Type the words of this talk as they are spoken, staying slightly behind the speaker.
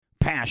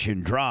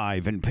passion,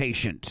 drive, and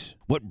patience.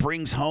 What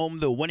brings home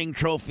the winning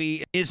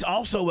trophy is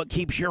also what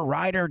keeps your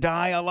ride or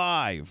die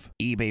alive.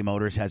 eBay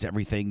Motors has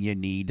everything you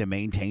need to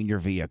maintain your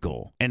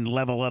vehicle and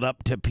level it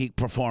up to peak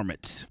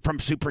performance. From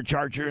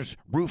superchargers,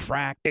 roof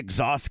rack,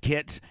 exhaust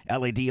kits,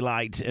 LED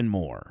lights, and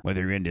more.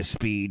 Whether you're into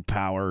speed,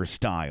 power, or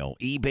style,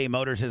 eBay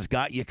Motors has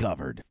got you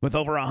covered. With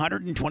over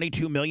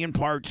 122 million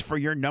parts for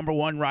your number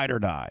one ride or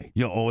die,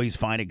 you'll always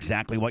find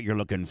exactly what you're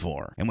looking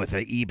for. And with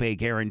the eBay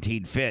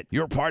Guaranteed Fit,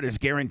 your part is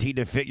guaranteed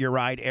to fit your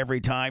ride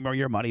every time or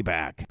your money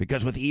back.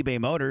 Because with eBay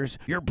Motors,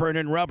 you're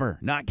burning rubber,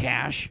 not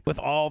cash, with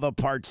all the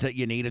parts that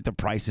you need at the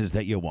prices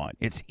that you want.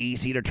 It's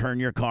easy to turn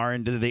your car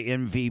into the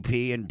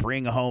MVP and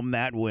bring home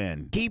that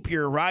win. Keep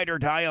your ride or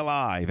die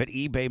alive at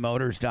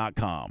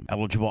ebaymotors.com.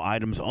 Eligible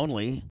items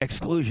only.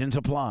 Exclusions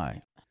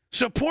apply.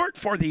 Support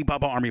for the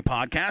Bubba Army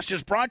podcast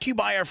is brought to you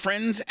by our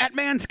friends at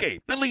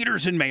Manscaped, the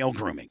leaders in male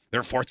grooming.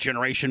 Their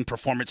 4th-generation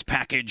performance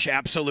package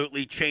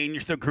absolutely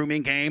changed the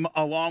grooming game,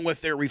 along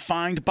with their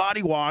refined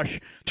body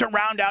wash to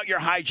round out your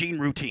hygiene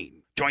routine.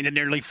 Join the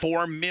nearly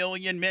 4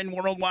 million men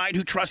worldwide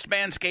who trust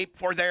Manscaped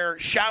for their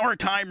shower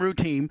time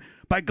routine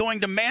by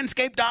going to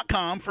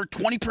manscaped.com for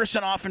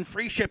 20% off and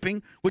free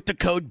shipping with the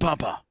code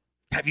BUBBA.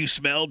 Have you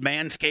smelled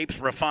Manscaped's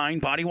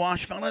refined body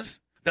wash, fellas?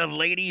 The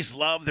ladies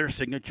love their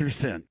signature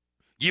scent.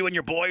 You and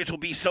your boys will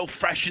be so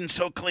fresh and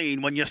so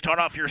clean when you start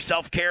off your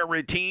self-care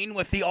routine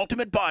with the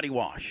ultimate body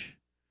wash.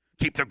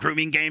 Keep the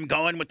grooming game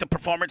going with the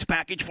Performance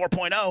Package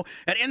 4.0,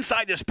 and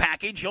inside this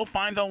package, you'll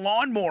find the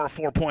Lawnmower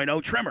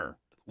 4.0 trimmer,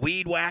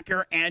 Weed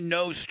Whacker and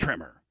Nose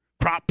Trimmer,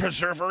 Crop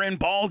Preserver and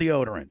Ball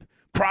Deodorant,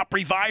 Crop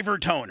Reviver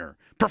Toner,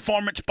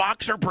 Performance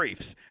Boxer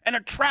Briefs, and a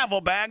travel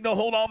bag to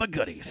hold all the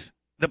goodies.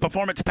 The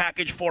Performance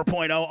Package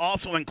 4.0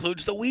 also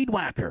includes the Weed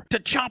Whacker to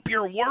chop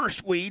your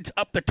worst weeds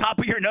up the top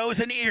of your nose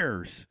and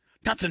ears.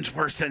 Nothing's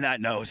worse than that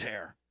nose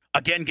hair.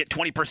 Again, get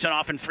 20%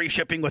 off and free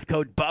shipping with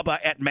code BUBBA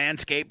at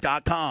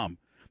manscaped.com.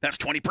 That's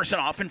 20%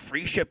 off and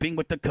free shipping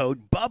with the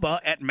code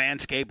BUBBA at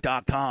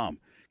manscaped.com.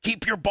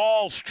 Keep your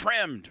balls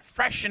trimmed,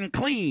 fresh, and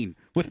clean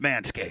with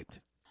Manscaped.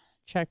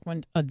 Check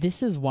one. Oh,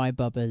 this is why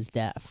Bubba is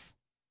deaf.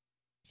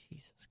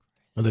 Jesus Christ.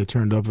 Are they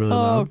turned up really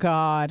loud? Oh,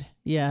 God.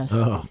 Yes.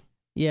 Oh.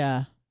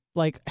 Yeah.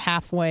 Like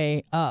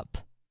halfway up.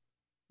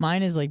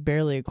 Mine is like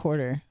barely a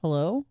quarter.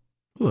 Hello?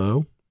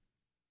 Hello.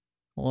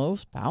 Hello,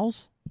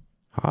 spouse?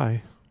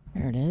 Hi.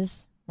 There it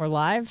is. We're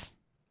live?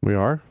 We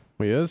are?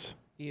 We is?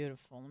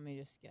 Beautiful. Let me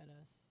just get us.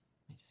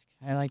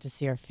 I like to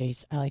see our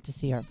face. I like to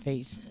see our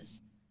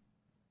faces.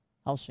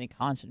 Helps me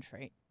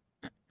concentrate.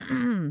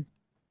 Excuse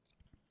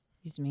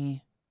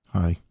me.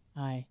 Hi.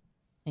 Hi.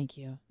 Thank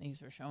you. Thanks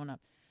for showing up.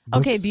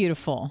 Okay,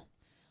 beautiful.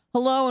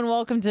 Hello and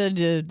welcome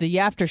to the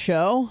after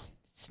show.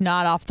 It's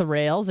not off the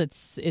rails. I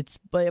feel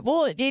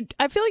like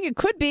it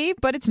could be,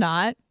 but it's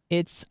not.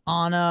 It's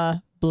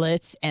Anna,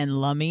 Blitz, and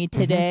Lummy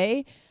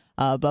today.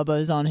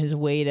 Bubba's on his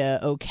way to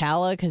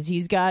Ocala because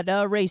he's got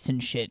racing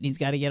shit. He's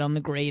got to get on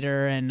the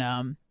grader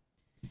and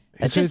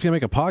He said he's gonna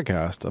make a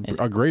podcast,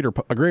 a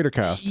greater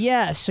cast.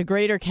 Yes, a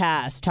greater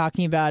cast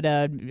talking about.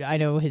 I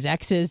know his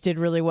exes did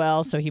really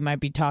well, so he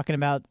might be talking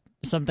about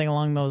something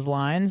along those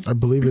lines. I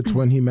believe it's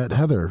when he met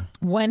Heather.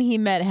 When he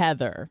met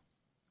Heather,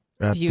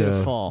 at,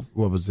 beautiful.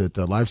 What was it?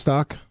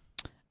 Livestock.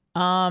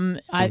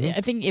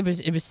 I think it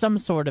was some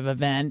sort of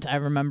event. I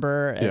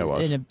remember. Yeah, it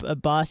was. A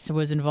bus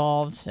was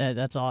involved.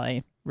 That's all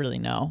I really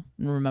know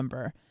and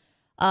remember.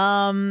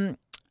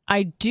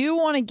 I do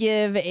want to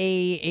give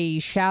a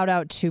shout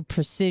out to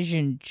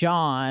Precision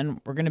John.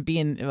 We're going to be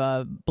in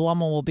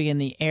Blummel will be in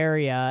the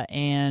area,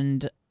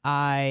 and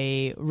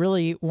I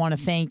really want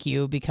to thank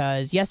you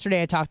because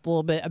yesterday I talked a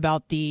little bit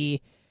about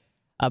the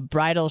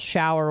bridal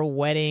shower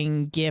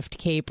wedding gift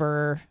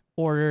caper.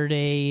 Ordered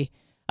a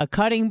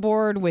cutting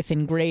board with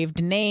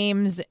engraved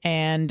names,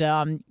 and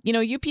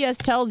UPS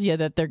tells you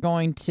that they're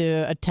going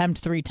to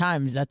attempt 3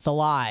 times. That's a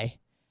lie.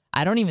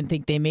 I don't even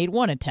think they made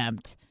one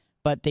attempt.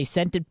 But they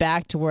sent it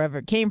back to wherever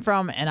it came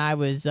from, and I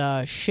was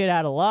shit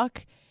out of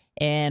luck.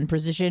 And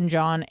Precision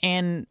John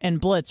and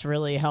Blitz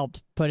really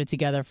helped put it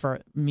together for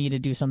me to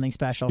do something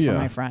special for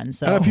my friends.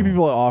 So and a few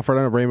people offered.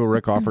 I know Rainbow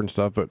Rick offered and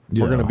stuff, but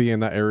we're going to be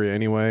in that area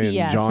anyway.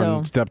 And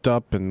John stepped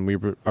up, and we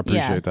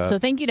appreciate that. So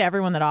thank you to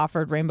everyone that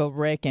offered, Rainbow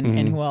Rick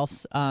and who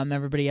else,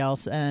 everybody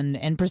else,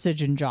 and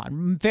Precision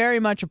John. Very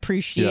much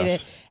appreciate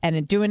it.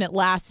 And doing it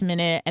last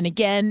minute. And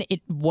again,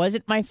 it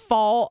wasn't my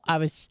fault.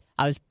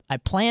 I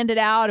planned it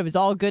out. It was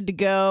all good to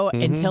go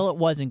until it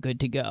wasn't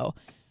good to go.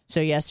 So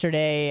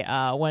yesterday,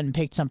 went and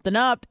picked something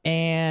up,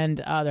 and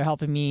they're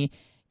helping me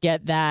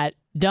get that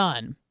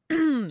done.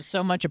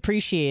 So much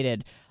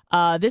appreciated.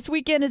 This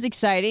weekend is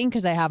exciting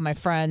because I have my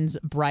friend's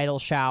bridal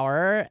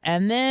shower,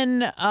 and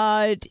then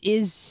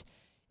is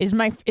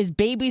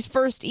baby's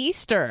first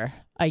Easter,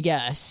 I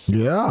guess.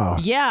 Yeah.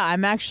 Yeah,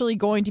 I'm actually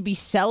going to be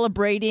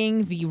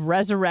celebrating the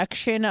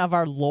resurrection of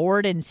our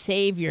Lord and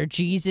Savior,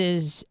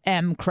 Jesus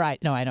M.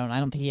 Christ. No, I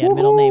don't think he had a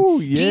middle name.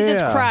 Yeah.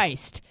 Jesus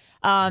Christ.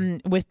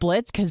 With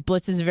Blitz, because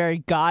Blitz is a very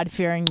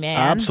God-fearing man.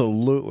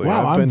 Absolutely.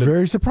 Wow, I'm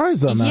very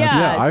surprised on that.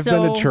 Yeah, I've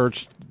been to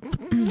church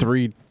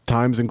 3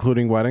 times,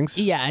 including weddings.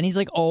 Yeah, and he's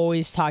like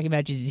always talking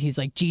about Jesus. He's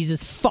like,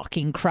 Jesus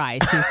fucking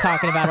Christ. He's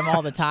talking about him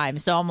all the time.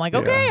 So I'm like,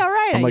 okay, all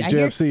right. I'm like,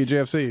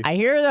 JFC. I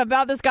hear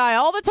about this guy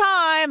all the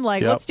time.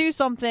 Like, let's do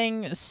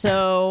something.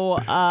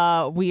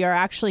 So we are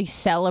actually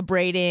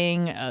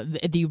celebrating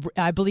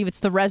I believe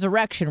it's the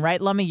resurrection,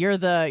 right, Lummy? You're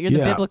the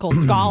biblical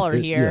scholar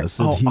here. Yes.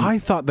 I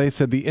thought they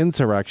said the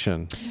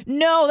insurrection.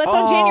 No, that's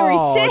on January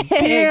 6th.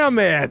 Damn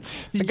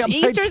it.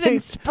 Easter's in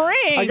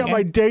spring. I got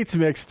my dates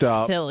mixed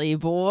up. Silly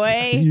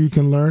boy. You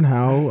can learn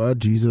how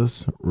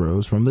Jesus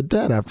rose from the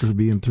dead after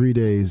being 3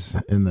 days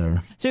in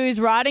there. So he was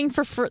rotting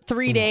for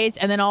 3 days,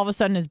 and then all of a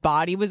sudden his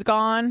body was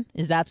gone?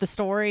 Is that the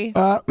story?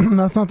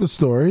 That's not the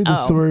story.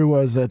 The story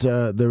was that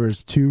there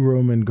was 2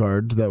 Roman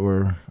guards that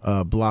were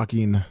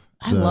blocking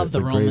I love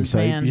the Romans,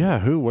 man. Yeah,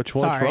 who? Which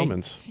one's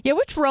Romans? Yeah,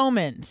 which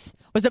Romans?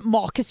 Was it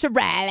Marcus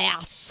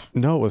Aurelius?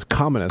 No, it was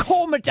Commodus.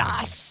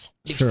 Commodus.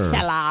 Sure.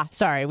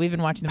 Sorry, we've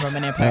been watching the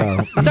Roman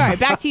Empire. Sorry,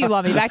 back to you,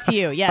 Lummy. Back to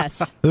you.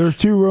 Yes. There's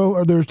two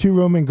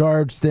Roman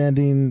guards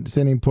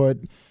standing put,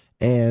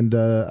 and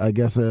I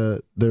guess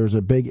there's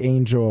a big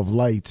angel of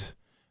light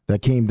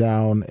that came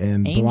down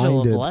and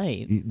blinded. Of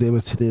light.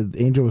 The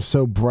angel was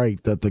so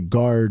bright that the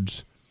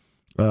guards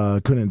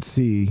couldn't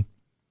see,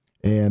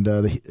 and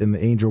the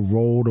angel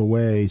rolled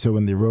away. So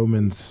when the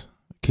Romans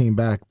came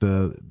back,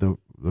 the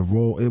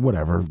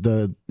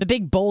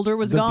big boulder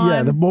was gone.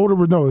 Yeah, the boulder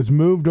was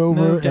moved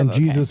over, and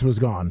Jesus was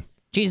gone.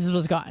 Jesus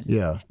was gone.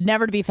 Yeah,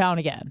 never to be found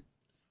again.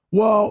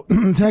 Well,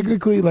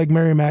 technically, like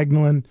Mary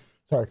Magdalene,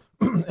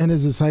 and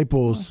his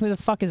disciples. Who the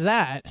fuck is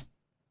that?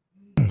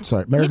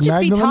 Sorry, Mary You'd just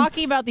Magdalene. Be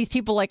talking about these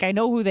people like I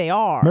know who they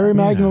are. Mary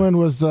Magdalene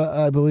was,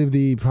 I believe,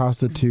 the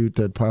prostitute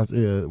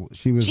that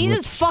she was.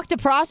 Jesus fucked a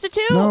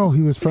prostitute? No,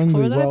 he was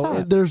friendly.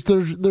 Well, there's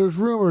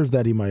rumors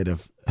that he might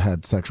have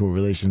had sexual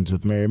relations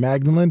with Mary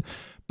Magdalene,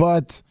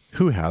 but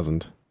who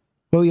hasn't?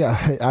 Well,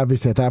 yeah,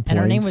 obviously at that point. And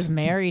her name was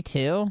Mary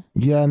too.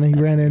 Yeah, and then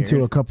he ran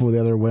into a couple of the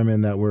other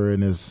women that were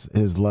in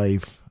his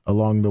life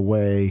along the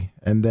way,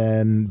 and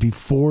then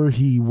before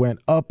he went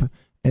up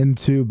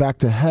back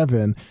to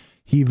heaven,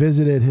 he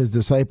visited his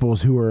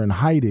disciples who were in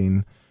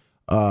hiding,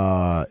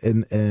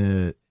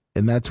 and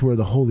that's where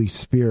the Holy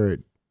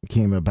Spirit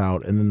came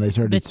about, and then they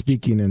started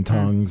speaking in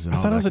tongues. And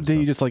I thought it was a day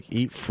you just like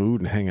eat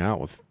food and hang out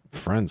with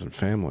friends and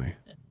family.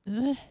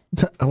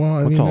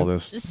 What's all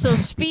this? So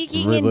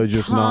speaking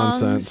religious in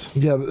tongues, nonsense.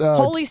 Yeah,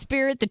 Holy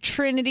Spirit, the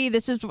Trinity.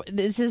 This is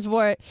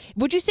what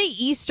would you say?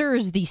 Easter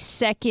is the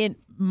second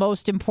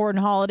most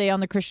important holiday on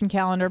the Christian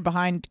calendar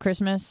behind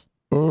Christmas,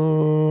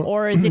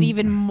 or is it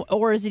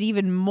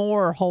even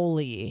more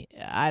holy?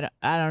 I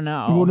don't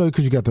know. Well, no,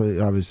 because you got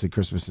obviously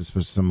Christmas is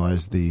supposed to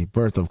symbolize the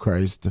birth of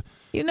Christ.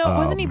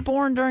 Wasn't he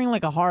born during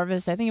like a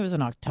harvest? I think it was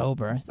in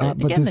October.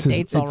 Again, the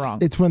date's all wrong.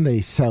 It's when they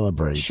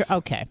celebrate. Sure,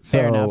 okay,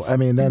 fair enough. I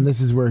mean, then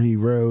this is where he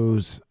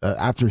rose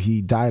after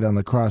he died on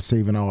the cross,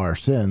 saving all our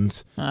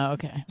sins. Oh,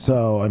 okay.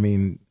 So, I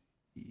mean,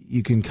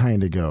 you can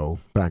kind of go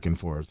back and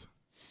forth.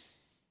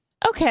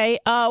 Okay,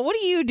 what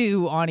do you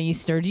do on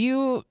Easter? Do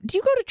you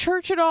go to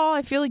church at all?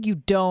 I feel like you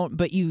don't,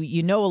 but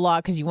you know a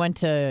lot because you went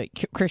to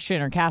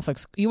Christian or Catholic.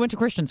 You went to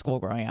Christian school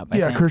growing up.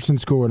 I think. Christian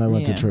school, and I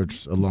went to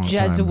church a long time.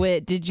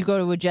 Jesuit? Did you go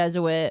to a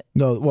Jesuit?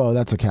 No, well,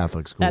 that's a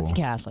Catholic school. That's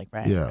Catholic,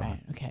 right? Yeah. Right.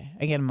 Okay,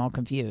 I get them all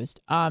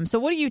confused. So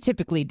what do you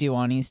typically do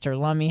on Easter,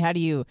 Lummy? How do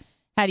you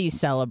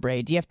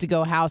celebrate? Do you have to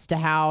go house to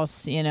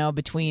house,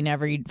 between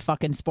every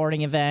fucking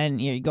sporting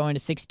event? You're going to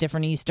 6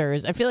 different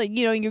Easters. I feel like,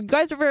 you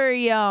guys are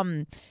very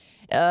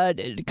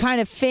kind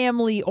of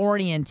family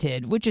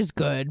oriented, which is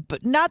good,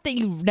 but not that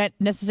you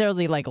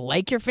necessarily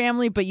like your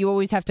family, but you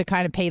always have to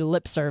kind of pay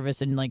lip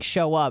service and like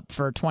show up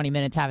for 20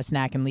 minutes, have a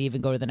snack, and leave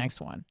and go to the next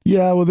one.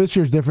 Yeah, well, this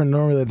year's different.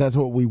 Normally, that's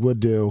what we would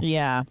do.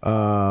 Yeah.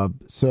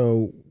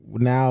 So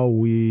now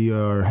we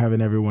are having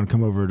everyone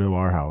come over to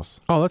our house.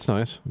 Oh, that's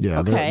nice. Yeah.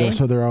 Okay.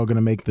 So they're all going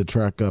to make the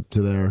trek up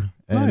to there.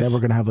 And then we're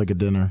going to have like a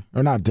dinner.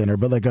 Or not dinner,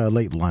 but like a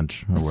late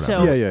lunch or whatever.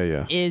 So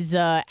yeah. Is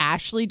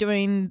Ashley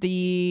doing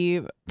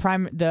the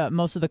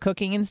most of the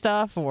cooking and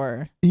stuff,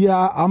 or?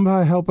 Yeah, I'm going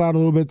to help out a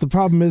little bit. The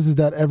problem is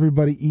that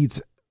everybody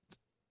eats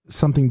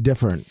something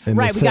different in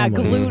right, this we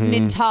family. got gluten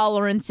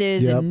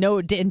intolerances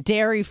and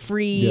dairy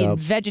free and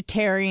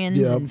vegetarians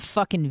and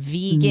fucking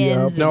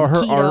vegans and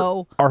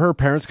keto. Are her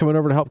parents coming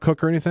over to help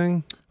cook or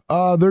anything?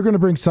 They're going to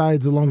bring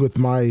sides along with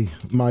my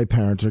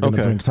parents are going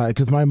to bring sides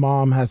because my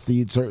mom has to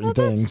eat certain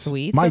things.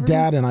 Sweet. My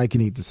dad and I can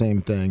eat the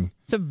same thing.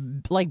 So,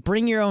 like,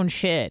 bring your own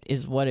shit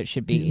is what it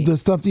should be. The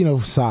stuff,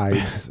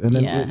 sides, and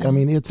then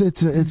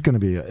it's going to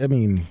be. I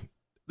mean,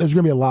 there's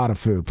going to be a lot of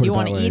food. You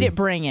want to eat it,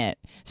 bring it.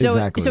 So,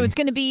 exactly. So it's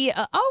going to be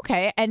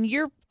okay. And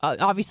you're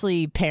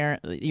obviously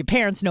your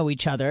parents know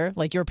each other.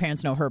 Like your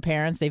parents know her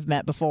parents. They've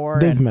met before.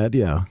 They've met,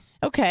 yeah.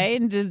 Okay,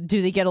 and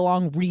do they get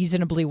along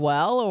reasonably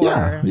well?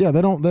 Or? Yeah.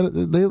 They don't.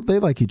 They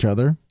like each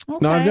other. Okay.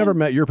 No, I've never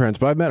met your parents,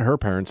 but I've met her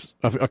parents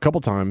a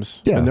couple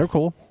times. Yeah, and they're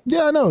cool.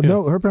 Yeah, no,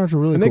 her parents are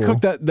really cool. And they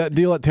cooked that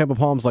deal at Tampa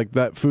Palms, like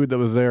that food that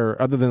was there,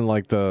 other than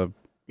like the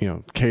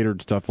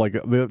catered stuff. Like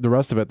the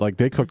rest of it, like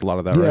they cooked a lot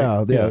of that,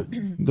 right? Yeah.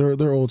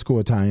 They're old school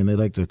Italian. They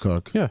like to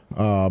cook. Yeah.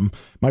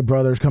 My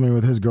brother's coming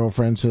with his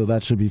girlfriend, so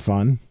that should be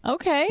fun.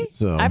 Okay.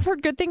 So I've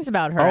heard good things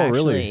about her. Oh,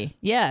 actually. really?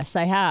 Yes,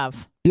 I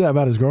have. Yeah,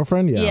 about his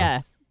girlfriend.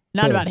 Yeah.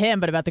 Not about him,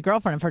 but about the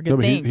girlfriend. I've heard good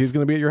things. He's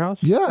going to be at your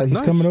house? Yeah,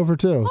 he's coming over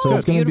too. So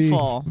it's going to be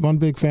one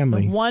big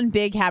family. One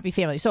big happy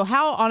family. So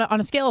how on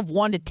a scale of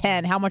 1 to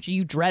 10, how much are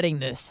you dreading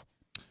this?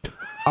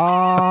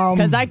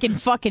 Because I can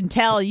fucking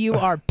tell you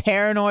are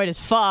paranoid as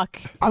fuck.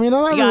 I mean,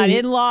 you got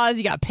in-laws,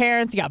 you got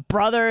parents, you got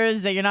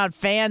brothers that you're not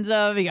fans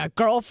of, you got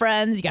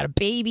girlfriends, you got a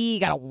baby, you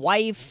got a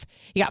wife,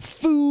 you got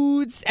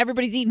foods.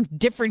 Everybody's eating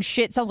different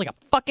shit. Sounds like a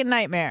fucking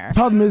nightmare.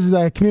 Problem is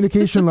that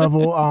communication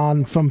level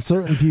from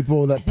certain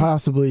people that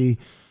possibly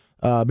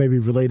maybe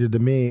related to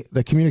me,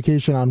 the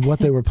communication on what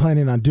they were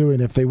planning on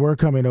doing if they were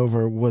coming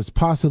over was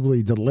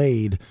possibly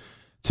delayed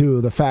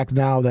to the fact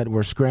now that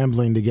we're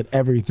scrambling to get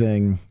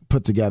everything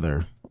put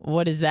together.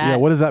 What is that? Yeah,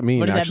 what does that mean?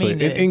 What does actually, that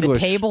mean? In English, the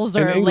tables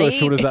are in English,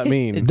 late. what does that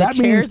mean? The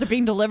chairs are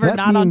being delivered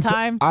not on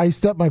time. I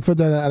stepped my foot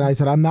down and I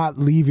said, "I'm not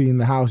leaving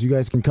the house. You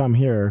guys can come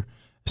here."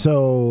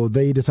 So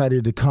they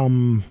decided to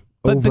come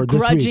over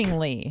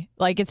begrudgingly. This week.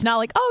 Like it's not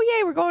like, "Oh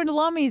yay, we're going to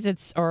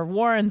Lummy's." Or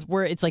Warren's,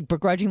 where it's like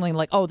begrudgingly,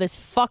 like, "Oh, this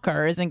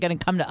fucker isn't going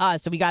to come to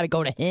us, so we got to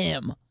go to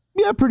him."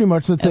 Yeah, pretty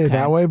much. Let's say it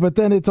that way. But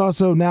then it's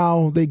also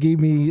now they gave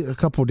me a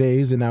couple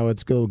days, and now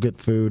it's go get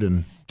food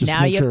and.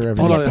 Now you have to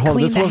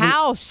clean the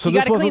house. So you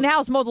got to clean the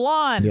house, mow the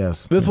lawn.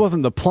 Yes. This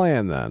wasn't the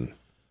plan then.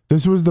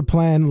 This was the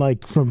plan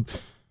like from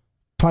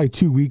probably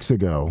 2 weeks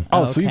ago.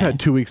 Oh, so you've had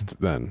 2 weeks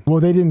then.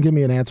 Well, they didn't give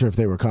me an answer if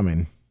they were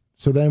coming.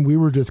 So then we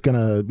were just going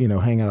to,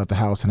 hang out at the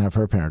house and have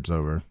her parents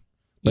over.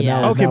 But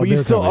now but you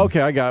still coming. okay.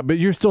 I got it. But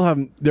you're still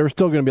having. There's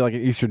still going to be like an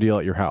Easter deal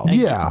at your house.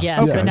 Yeah,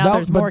 yes. But now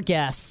there's more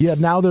guests. Yeah,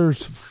 now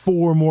there's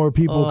 4 more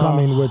people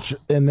coming,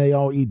 and they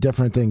all eat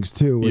different things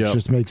too, which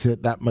just makes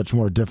it that much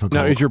more difficult.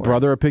 Now, is your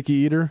brother a picky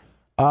eater?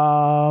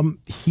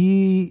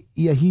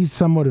 He's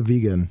somewhat a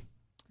vegan.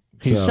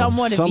 He's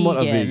somewhat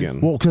a vegan.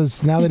 Well,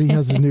 because now that he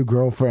has his new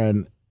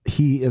girlfriend,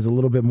 he is a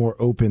little bit more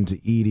open to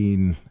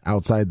eating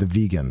outside the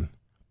vegan.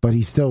 But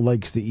he still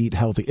likes to eat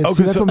healthy. That's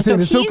what I'm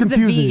saying. It's so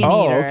confusing.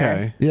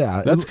 Okay.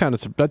 Yeah.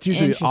 That's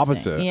usually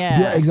opposite.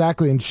 Yeah,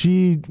 exactly. And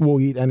she will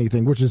eat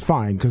anything, which is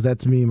fine because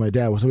that's me and my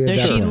dad. So does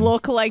she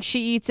look like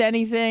she eats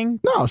anything?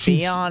 No,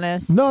 be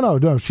honest.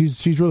 No.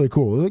 She's really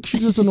cool. Like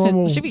she's just a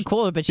normal. She'd be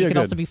cool, but she could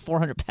also be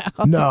 400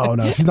 pounds. No,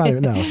 she's not.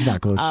 No, she's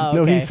not close. Okay.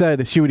 No, he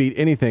said she would eat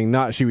anything,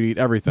 not she would eat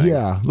everything.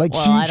 Yeah, like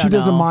she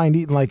doesn't mind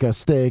eating like a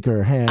steak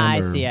or ham.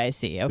 I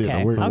see.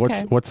 Okay.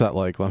 What's that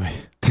like? Let me.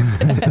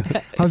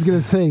 I was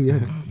gonna say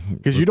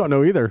because you don't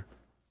know either.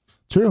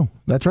 True,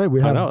 that's right.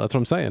 I know. That's what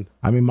I'm saying.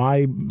 I mean,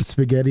 my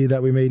spaghetti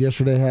that we made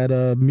yesterday had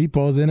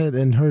meatballs in it,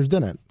 and hers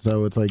didn't.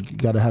 So it's like you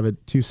got to have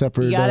it 2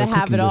 separate. You got to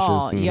have it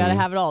all. Mm-hmm. You got to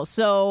have it all.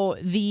 So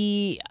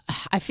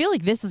I feel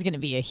like this is going to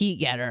be a heat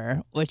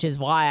getter, which is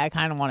why I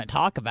kind of want to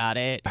talk about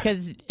it.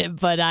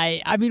 But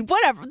I mean,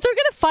 whatever. They're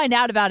going to find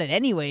out about it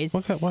anyways.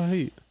 What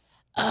heat?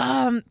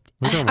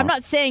 I'm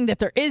not saying that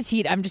there is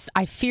heat.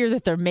 I fear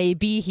that there may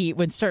be heat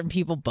when certain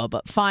people,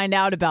 Bubba, find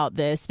out about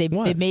this. They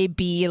may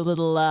be a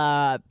little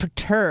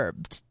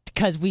perturbed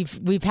because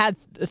we've had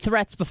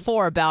threats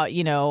before about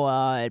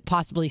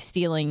possibly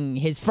stealing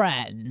his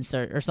friends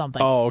or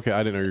something. Oh, okay.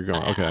 I didn't know you were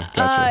going. Okay,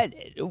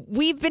 gotcha.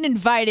 We've been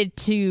invited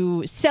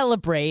to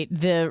celebrate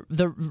the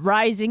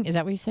rising. Is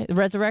that what you say? The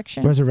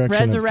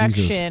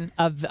resurrection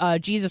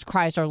of Jesus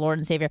Christ, our Lord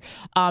and Savior.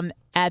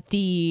 At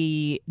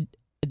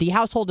the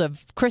household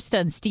of Krista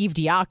and Steve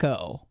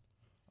Diaco.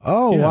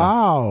 Oh, yeah.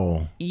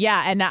 Wow.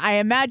 Yeah, and I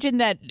imagine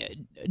that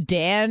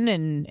Dan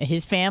and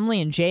his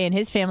family and Jay and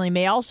his family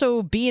may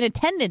also be in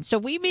attendance. So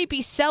we may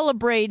be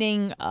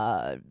celebrating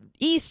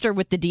Easter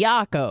with the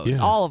Diacos,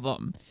 all of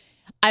them.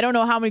 I don't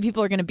know how many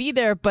people are going to be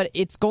there, but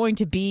it's going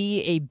to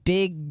be a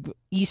big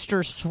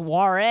Easter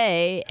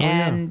soiree,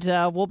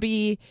 we'll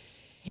be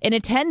in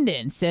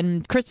attendance.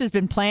 And Chris has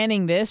been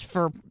planning this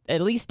for at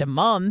least a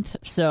month,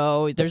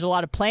 so there's a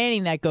lot of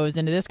planning that goes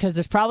into this because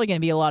there's probably going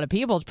to be a lot of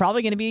people. It's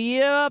probably going to be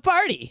a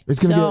party. It's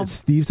going to be at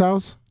Steve's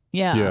house?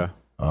 Yeah.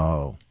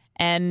 Oh.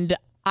 And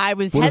I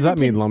was What hesitant.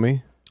 does that mean,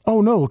 Lummy? Oh,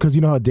 no, because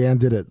you know how Dan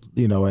did it,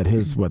 at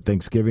his,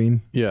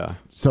 Thanksgiving? Yeah.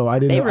 So I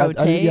didn't know.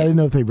 Rotate. I didn't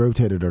know if they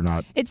rotated or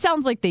not. It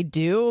sounds like they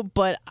do,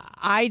 but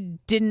I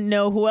didn't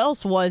know who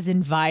else was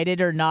invited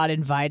or not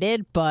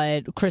invited.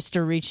 But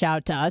Krista reached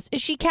out to us.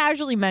 She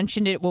casually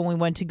mentioned it when we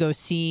went to go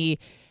see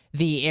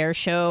the air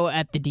show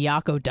at the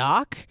Diaco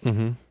Dock.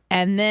 Mm-hmm.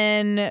 And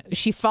then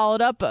she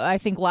followed up, I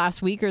think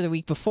last week or the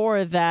week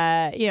before,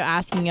 that,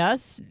 asking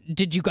us,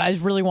 did you guys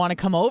really want to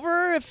come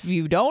over? If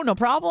you don't, no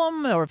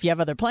problem. Or if you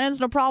have other plans,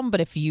 no problem. But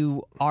if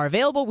you are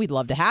available, we'd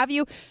love to have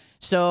you.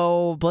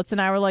 So Blitz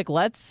and I were like,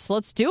 let's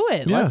do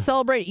it. Yeah. Let's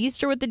celebrate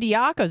Easter with the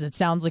Diacos. It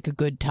sounds like a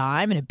good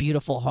time and a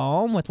beautiful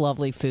home with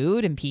lovely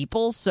food and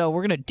people. So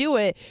we're going to do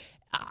it.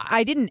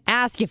 I didn't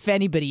ask if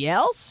anybody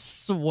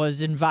else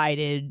was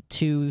invited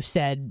to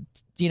said,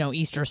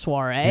 Easter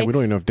soiree. Yeah, we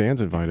don't even know if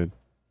Dan's invited.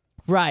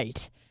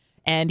 Right.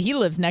 And he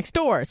lives next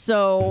door.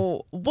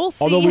 So we'll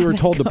see. Although we were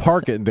told to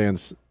park at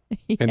Dan's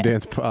in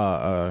Dan's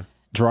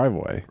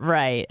driveway.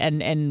 Right,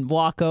 and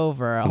walk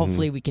over.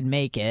 Hopefully we can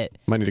make it.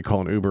 Might need to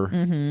call an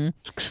Uber.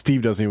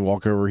 Steve doesn't even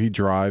walk over. He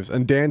drives.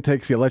 And Dan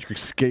takes the electric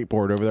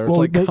skateboard over there.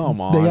 It's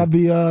come on. They have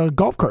the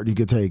golf cart you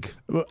could take.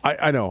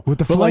 I know. With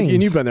the flames.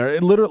 And you've been there.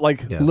 It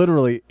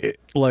literally,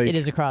 it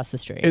is across the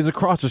street. It is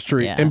across the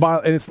street. Yeah. And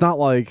it's not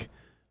like,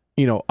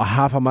 a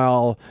half a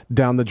mile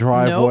down the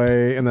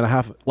driveway and then a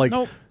half.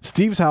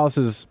 Steve's house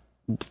is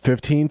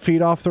 15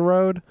 feet off the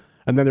road.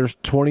 And then there's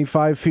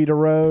 25 feet of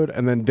road,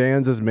 and then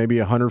Dan's is maybe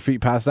 100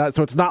 feet past that.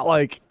 So it's not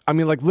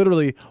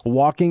literally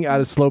walking at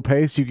a slow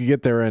pace, you could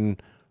get there in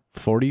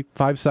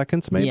 45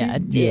 seconds, maybe.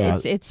 Yeah.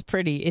 It's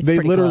pretty. They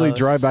literally close.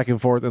 drive back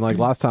and forth, and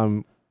last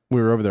time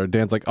we were over there,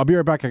 Dan's like, "I'll be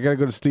right back. I gotta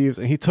go to Steve's,"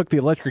 and he took the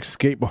electric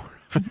skateboard.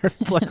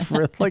 It's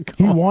really cool.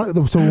 He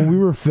wanted. So when we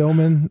were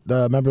filming,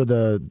 remember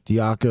the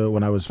Diaco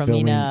when I was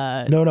filming?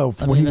 No,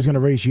 when he was going to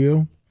race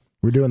you.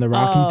 We're doing the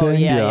Rocky thing.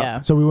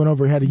 Yeah. So we went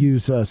over, had to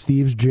use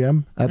Steve's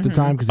gym at the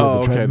time because the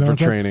treadmill for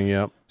training,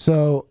 yep.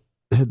 So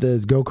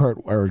his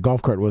go-kart or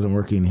golf cart wasn't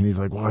working, and he's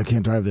like, well, I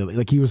can't drive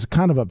he was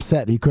kind of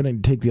upset. He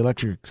couldn't take the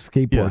electric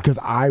skateboard because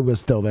I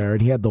was still there,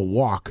 and he had to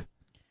walk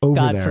over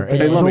God there. forbid.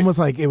 And it was almost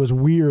like it was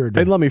weird.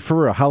 And let me,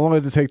 for real, how long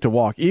did it take to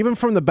walk? Even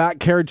from the back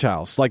carriage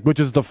house, which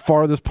is the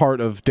farthest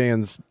part of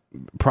Dan's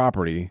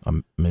property.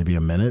 Maybe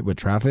a minute with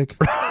traffic.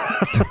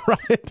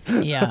 Right.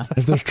 Yeah.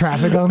 If there's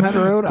traffic on that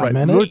road, a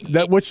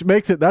minute. Which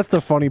makes that's the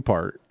funny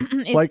part.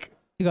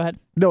 Go ahead.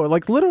 No,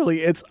 literally,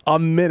 it's a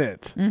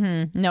minute.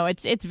 No,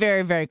 it's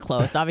very, very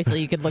close.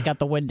 Obviously, you could look out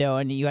the window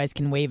and you guys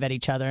can wave at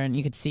each other and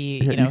you could see,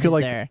 you could who's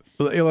there.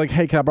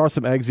 Hey, can I borrow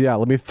some eggs? Yeah,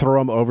 let me throw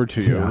them over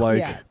to you.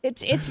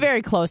 It's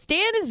very close.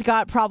 Dan has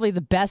got probably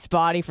the best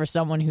body for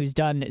someone who's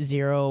done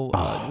zero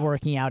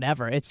working out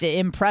ever. It's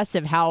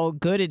impressive how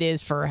good it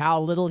is for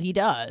how little he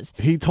does.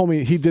 He did tell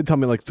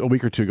me a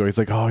week or two ago. He's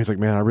like,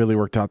 man, I really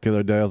worked out the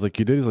other day. I was like,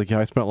 you did? He's like, yeah,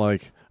 I spent I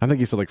think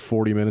he said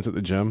 40 minutes at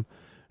the gym.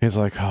 He's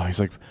like,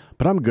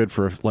 but I'm good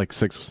for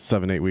 6,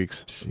 7, 8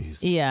 weeks. Jeez.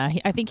 Yeah,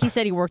 I think he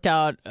said he worked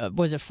out,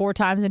 was it 4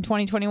 times in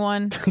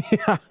 2021?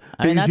 Yeah.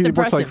 I mean, that's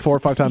impressive. He works 4 or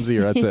 5 times a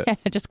year. That's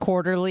it. Just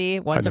quarterly,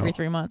 once every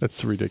 3 months.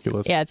 That's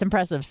ridiculous. Yeah, it's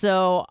impressive.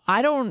 So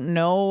I don't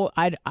know.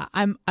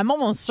 I'm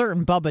almost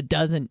certain Bubba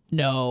doesn't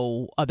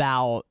know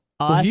about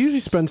us. Well, he usually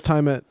spends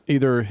time at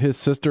either his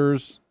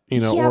sister's,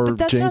 or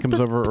Jane comes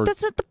over. But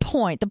that's not the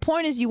point. The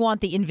point is you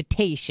want the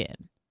invitation.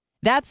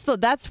 That's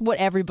what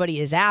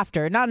everybody is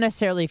after. Not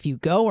necessarily if you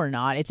go or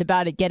not. It's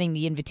about getting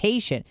the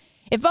invitation.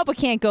 If Bubba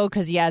can't go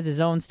because he has his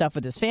own stuff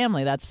with his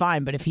family, that's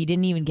fine. But if he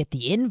didn't even get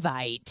the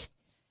invite,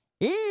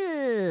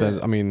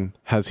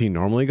 has he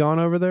normally gone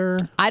over there?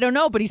 I don't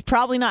know, but he's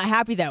probably not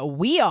happy that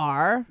we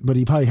are. But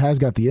he probably has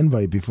got the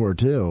invite before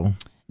too.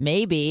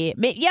 Maybe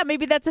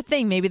that's a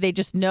thing. Maybe they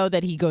just know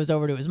that he goes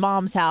over to his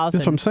mom's house.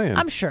 That's what I'm saying.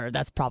 I'm sure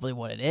that's probably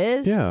what it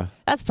is. Yeah.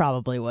 That's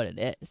probably what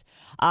it is.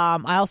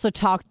 I also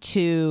talked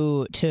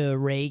to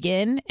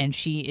Reagan, and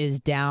she is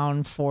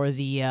down for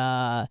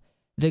the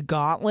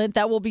gauntlet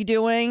that we'll be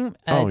doing.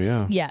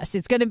 Yes,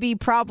 it's going to be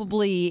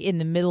probably in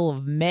the middle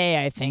of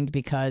May, I think,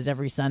 because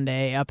every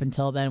Sunday up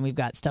until then we've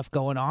got stuff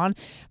going on.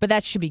 But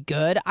that should be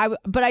good.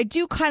 But I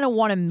do kind of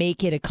want to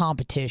make it a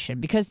competition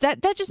because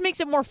that just makes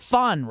it more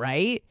fun,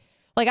 right?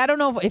 I don't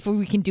know if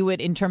we can do it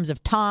in terms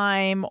of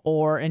time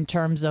or in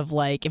terms of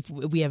if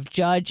we have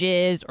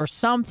judges or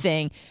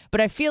something,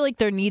 but I feel like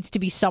there needs to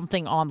be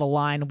something on the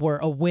line where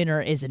a winner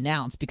is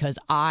announced because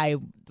I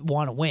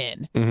want to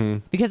win.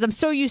 Mm-hmm. Because I'm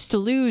so used to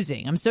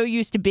losing. I'm so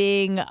used to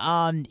being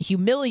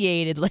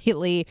humiliated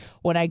lately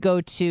when I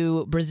go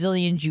to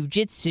Brazilian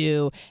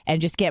Jiu-Jitsu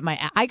and just get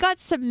I got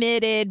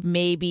submitted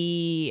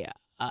maybe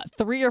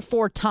 3 or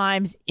 4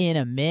 times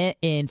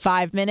in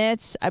 5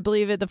 minutes. I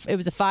believe it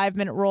was a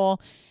 5-minute roll.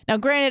 Now,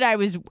 granted, I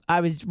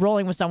was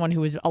rolling with someone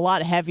who was a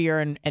lot heavier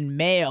and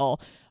male,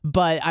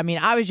 but I mean,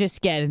 I was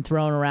just getting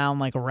thrown around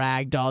like a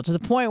rag doll to the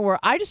point where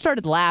I just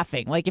started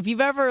laughing. If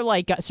you've ever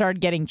started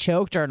getting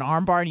choked or an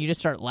armbar and you just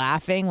start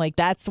laughing,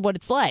 that's what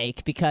it's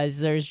like because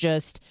there's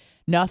just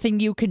nothing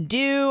you can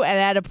do, and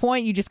at a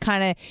point you just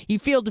you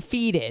feel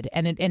defeated,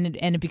 and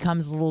it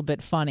becomes a little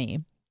bit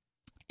funny.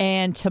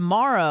 And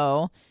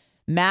tomorrow,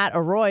 Matt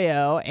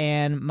Arroyo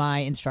and my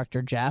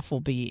instructor Jeff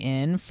will be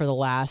in for the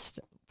last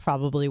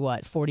probably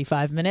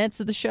 45 minutes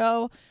of the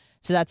show.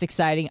 So that's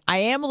exciting. I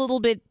am a little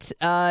bit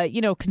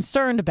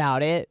concerned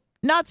about it.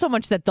 Not so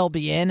much that they'll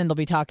be in and they'll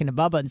be talking to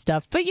Bubba and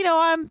stuff, but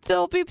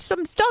there'll be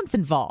some stunts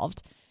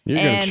involved. You're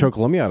going to choke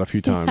Lemmy out a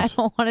few times. I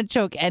don't want to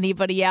choke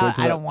anybody out.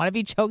 I don't want to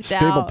be choked out.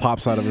 Staple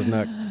pops out of his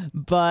neck.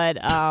 But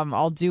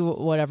I'll do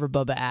whatever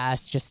Bubba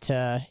asks just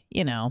to,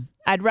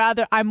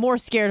 I'm more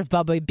scared of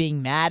Bubba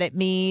being mad at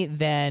me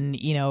than,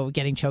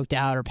 getting choked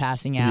out or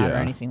passing out or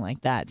anything like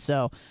that.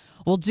 So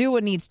we'll do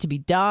what needs to be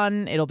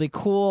done. It'll be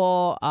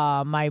cool.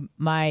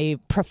 My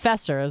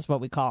professor is what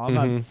we call him.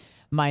 Mm-hmm.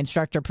 My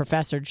instructor,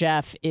 Professor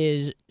Jeff,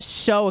 is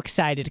so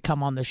excited to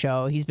come on the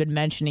show. He's been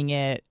mentioning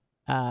it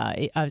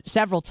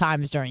several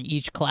times during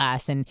each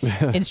class and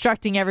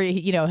instructing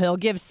he'll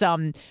give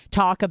some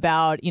talk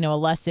about, a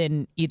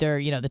lesson,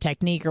 either, the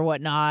technique or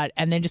whatnot,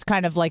 and then just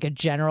kind of like a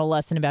general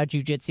lesson about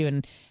jujitsu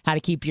and how to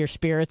keep your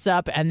spirits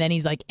up. And then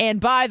he's like, and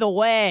by the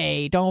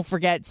way, don't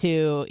forget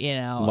to,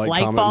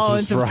 like, follow,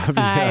 and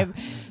subscribe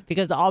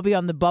because I'll be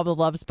on the Bubba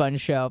Love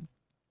Sponge show.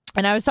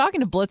 And I was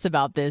talking to Blitz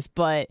about this,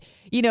 but,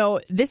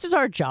 this is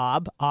our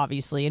job,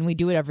 obviously, and we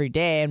do it every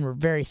day, and we're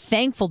very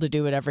thankful to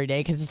do it every day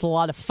because it's a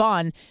lot of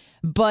fun.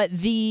 But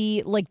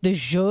the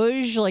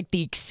zhuzh, like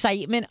the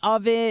excitement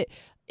of it,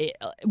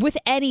 with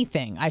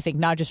anything, I think,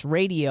 not just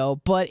radio,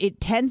 but it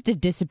tends to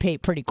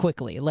dissipate pretty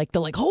quickly. Like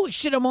the holy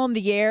shit, I'm on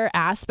the air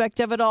aspect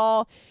of it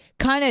all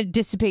kind of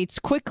dissipates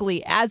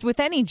quickly, as with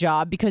any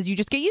job, because you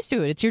just get used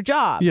to it. It's your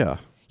job. Yeah.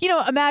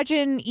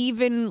 Imagine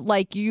even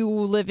like you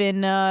live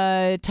in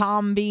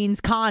Tom Bean's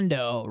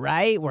condo,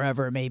 right?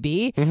 Wherever it may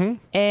be. Mm-hmm.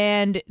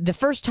 And the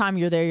first time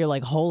you're there, you're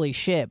like, holy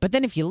shit. But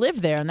then if you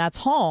live there and that's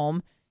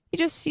home, you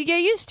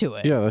get used to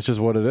it. Yeah, that's just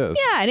what it is.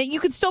 Yeah, and you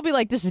could still be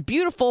like, this is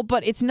beautiful,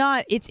 but it's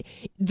not.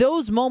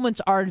 Those moments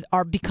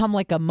are become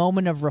like a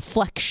moment of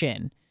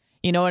reflection.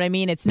 You know what I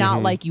mean? It's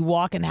not like you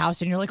walk in the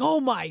house and you're like, oh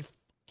my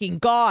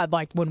God,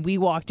 like when we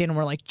walked in and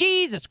we're like,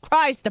 Jesus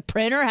Christ, the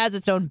printer has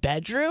its own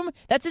bedroom?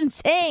 That's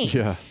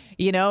insane.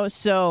 Yeah.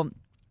 So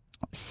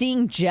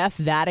seeing Jeff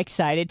that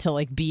excited to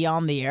like be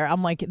on the air,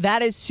 I'm like,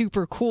 that is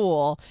super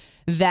cool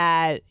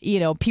that,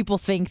 people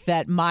think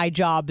that my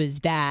job is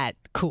that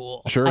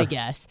cool, sure. I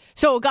guess.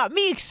 So it got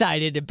me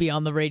excited to be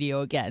on the radio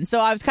again. So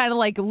I was kind of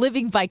like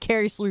living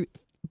vicariously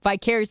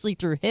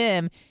through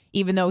him,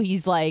 even though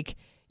he's like,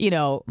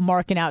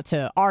 marking out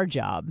to our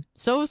job.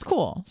 So it was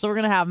cool. So we're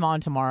going to have him on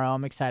tomorrow.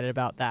 I'm excited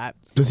about that.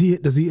 Is he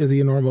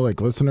a normal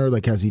listener?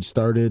 Like, has he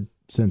started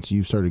since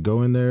you started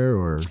going there,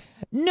 or?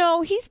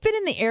 No, he's been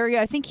in the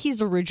area. I think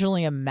he's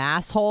originally a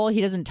masshole.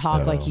 He doesn't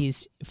talk like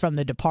he's from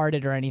The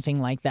Departed or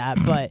anything like that,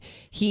 but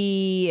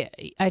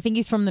I think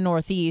he's from the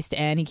Northeast,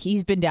 and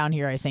he's been down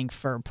here, I think,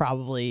 for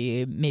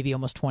probably maybe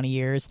almost 20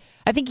 years.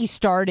 I think he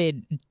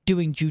started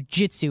doing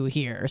jujitsu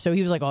here. So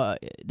he was like,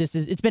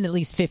 it's been at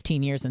least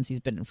 15 years since he's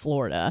been in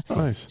Florida.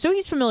 Nice. So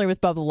he's familiar with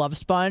Bubba Love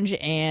Sponge,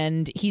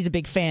 and he's a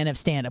big fan of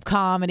stand-up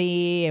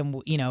comedy,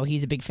 and,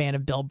 he's a big fan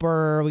of Bill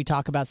Burr. We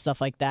talk about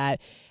stuff like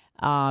that.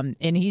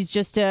 And he's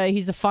just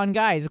he's a fun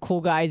guy. He's a cool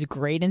guy. He's a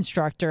great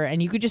instructor.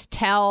 And you could just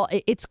tell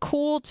it's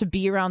cool to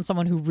be around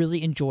someone who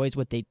really enjoys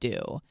what they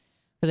do.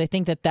 Because I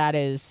think that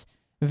is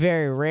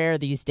very rare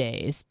these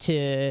days,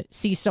 to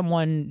see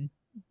someone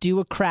do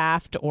a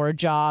craft or a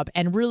job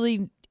and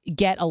really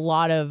get a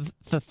lot of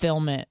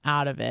fulfillment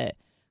out of it.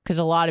 Because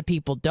a lot of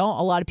people don't.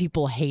 A lot of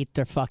people hate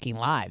their fucking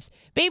lives.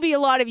 Maybe a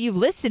lot of you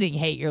listening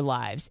hate your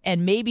lives.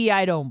 And maybe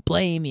I don't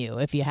blame you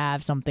if you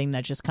have something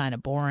that's just kind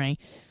of boring.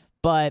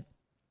 But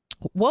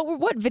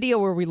what video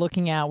were we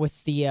looking at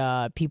with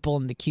the people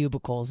in the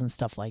cubicles and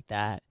stuff like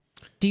that?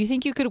 Do you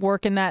think you could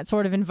work in that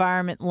sort of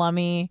environment,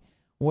 Lummy,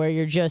 where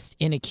you're just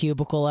in a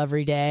cubicle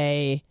every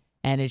day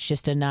and it's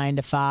just a 9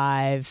 to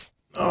 5?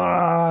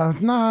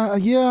 Nah,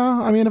 yeah.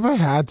 I mean, if I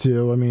had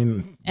to,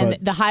 And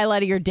the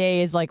highlight of your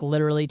day is like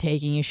literally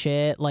taking a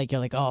shit. Like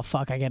you're like, oh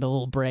fuck, I get a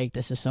little break.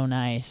 This is so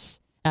nice.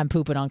 I'm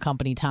pooping on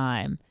company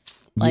time.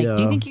 Like,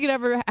 do you think you could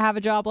ever have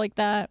a job like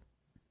that?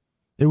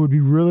 It would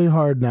be really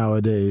hard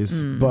nowadays,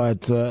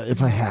 but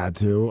if I had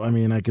to,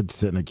 I could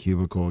sit in a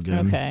cubicle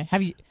again. Okay.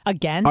 Have you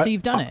again? So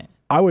you've done it.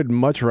 I would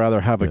much rather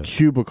have a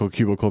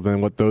cubicle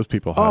than what those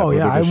people have. Oh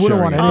yeah, I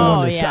wouldn't want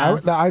anyone to share.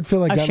 I'd feel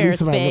like a at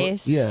shared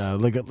least space.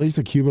 like at least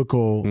a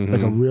cubicle,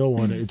 like a real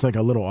one. It's like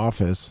a little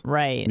office.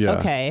 Right. Yeah.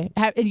 Okay.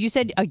 You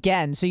said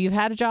again, so you've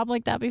had a job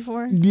like that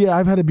before? Yeah,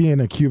 I've had to be in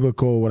a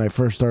cubicle when I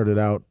first started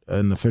out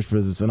in the fish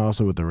business, and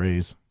also with the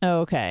Rays. Oh,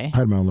 okay. I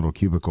had my own little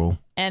cubicle.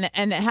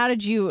 And how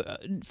did you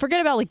forget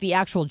about like the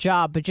actual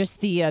job, but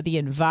just the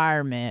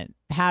environment?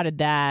 How did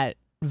that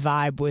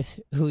vibe with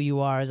who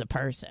you are as a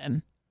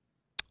person?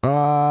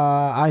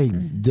 I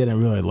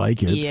didn't really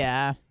like it.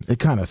 Yeah. It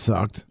kind of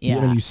sucked. Yeah.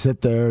 When you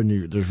sit there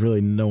and there's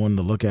really no one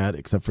to look at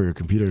except for your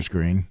computer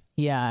screen.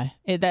 Yeah,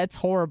 that's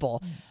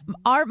horrible.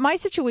 My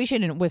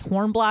situation with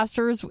Horn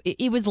Blasters,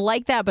 it was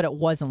like that, but it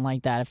wasn't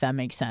like that, if that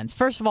makes sense.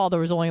 First of all, there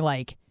was only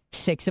like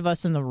 6 of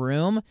us in the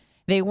room.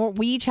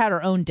 We each had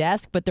our own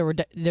desk, but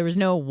there was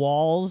no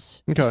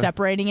walls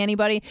separating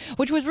anybody,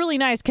 which was really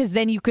nice because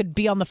then you could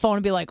be on the phone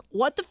and be like,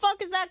 "What the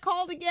fuck is that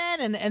called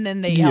again?" And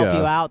then they help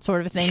you out,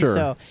 sort of thing. Sure.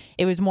 So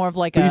it was more of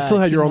like but you still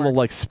had your own teamwork. little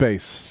like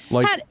space,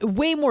 like Had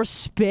way more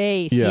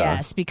space,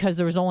 yes, because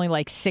there was only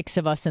like 6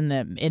 of us in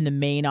the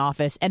main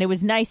office, and it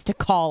was nice to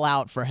call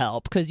out for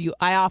help because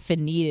I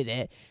often needed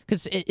it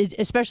because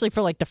especially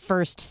for like the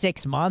first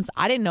 6 months,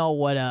 I didn't know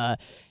what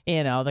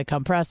the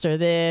compressor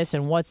this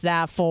and what's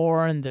that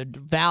for, and the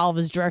valve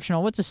is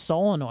directional. What's a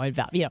solenoid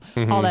valve?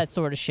 All that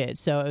sort of shit.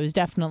 So it was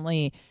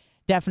definitely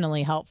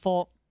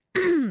helpful.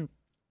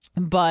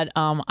 But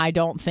I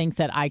don't think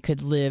that I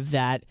could live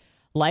that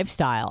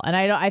lifestyle, and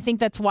I think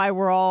that's why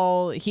we're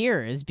all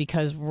here, is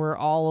because we're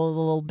all a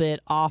little bit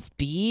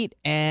offbeat,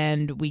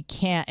 and we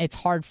can't. It's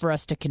hard for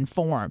us to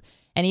conform.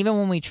 And even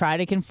when we try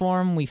to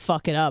conform, we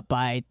fuck it up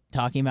by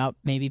talking about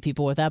maybe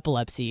people with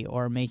epilepsy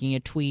or making a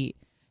tweet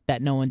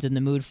that no one's in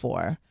the mood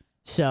for.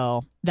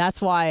 So that's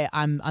why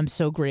I'm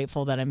so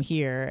grateful that I'm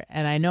here.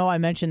 And I know I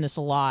mentioned this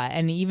a lot,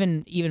 and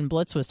even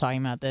Blitz was talking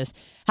about this,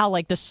 how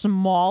like the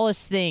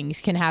smallest things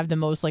can have the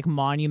most like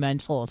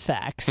monumental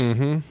effects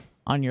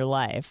on your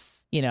life.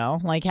 You know,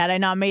 like had I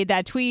not made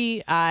that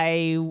tweet,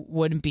 I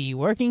wouldn't be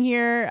working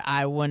here.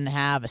 I wouldn't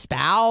have a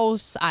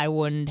spouse. I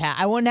wouldn't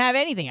have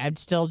anything. I'd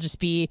still just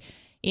be,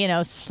 you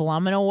know,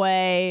 slumming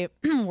away,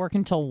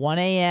 working till 1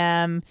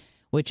 a.m.,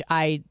 which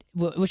I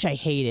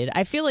hated.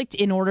 I feel like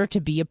in order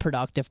to be a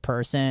productive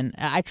person,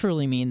 I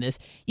truly mean this,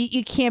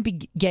 you can't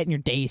be getting your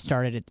day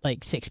started at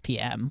like 6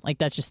 p.m. Like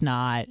that's just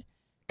not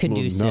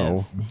conducive.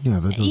 Well, no. Yeah,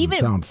 that doesn't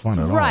sound fun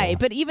at all. Right,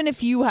 but even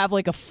if you have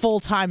like a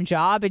full-time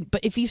job,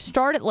 but if you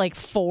start at like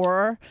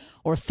 4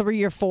 or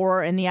 3 or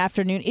 4 in the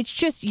afternoon, it's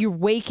just you're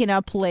waking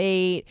up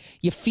late,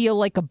 you feel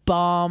like a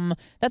bum.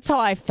 That's how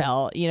I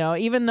felt, you know,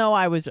 even though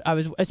I was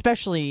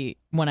especially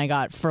when I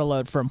got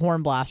furloughed from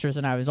Horn Blasters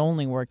and I was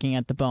only working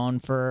at the Bone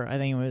for, I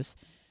think it was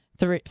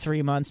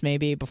 3 months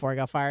maybe before I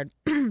got fired.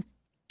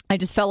 I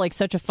just felt like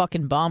such a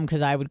fucking bum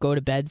because I would go to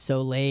bed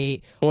so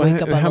late,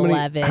 wake up at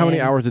 11. How many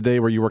hours a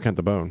day were you working at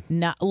the Bone?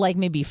 Not like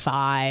maybe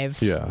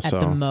 5 at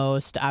the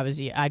most.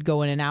 I'd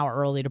go in an hour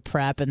early to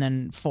prep and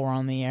then 4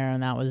 on the air,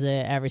 and that was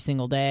it every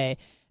single day.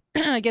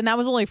 Again, that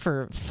was only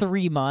for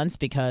 3 months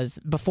because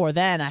before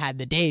then I had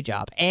the day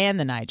job and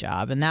the night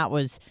job, and that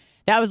was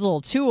a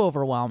little too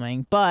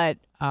overwhelming. But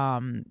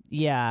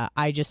yeah,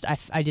 I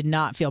did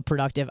not feel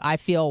productive. I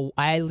feel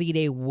I lead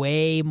a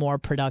way more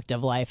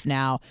productive life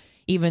now.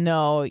 Even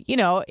though, you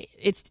know,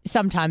 it's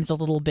sometimes a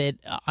little bit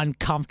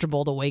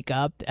uncomfortable to wake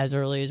up as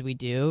early as we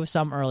do,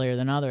 some earlier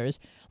than others.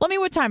 Let me,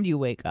 what time do you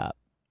wake up?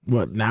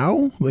 What,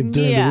 now? Like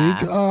during the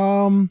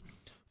week?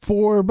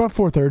 For about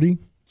 4:30.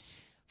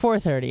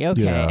 4:30,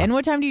 okay. Yeah. And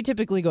what time do you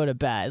typically go to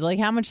bed? Like,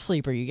 how much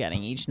sleep are you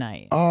getting each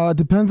night?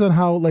 Depends on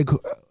how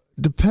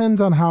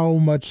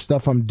much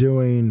stuff I'm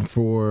doing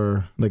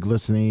for like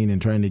listening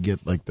and trying to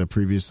get like the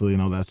previously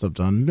and all that stuff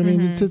done. I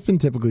mean, it's been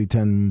typically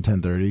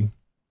 10:30.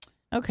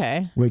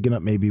 Okay. Waking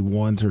up maybe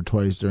once or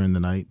twice during the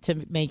night.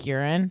 To make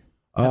urine?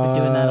 I've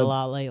been doing that a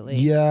lot lately.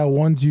 Yeah,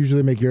 ones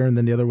usually make urine,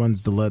 then the other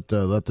ones to let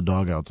the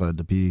dog outside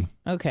to pee.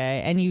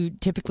 Okay, and you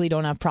typically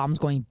don't have problems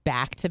going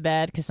back to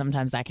bed? Because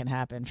sometimes that can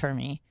happen for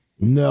me.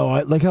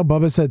 No, like how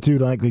Bubba said too,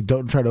 like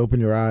don't try to open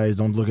your eyes,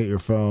 don't look at your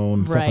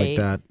phone, stuff like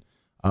that.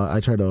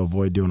 I try to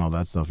avoid doing all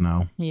that stuff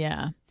now.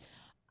 Yeah.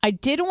 I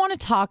did want to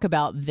talk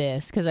about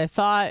this because I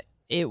thought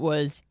it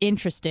was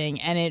interesting,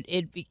 and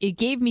it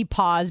gave me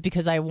pause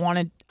because I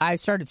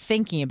started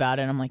thinking about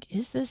it, and I'm like,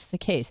 is this the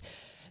case?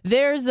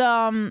 There's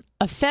a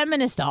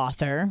feminist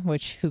author,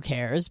 which who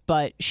cares,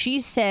 but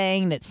she's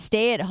saying that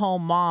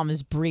stay-at-home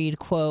moms breed,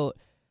 quote,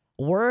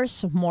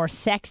 worse, more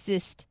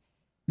sexist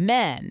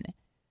men.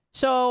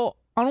 So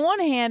on one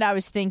hand, I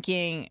was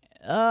thinking,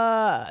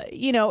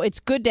 you know, it's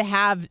good to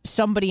have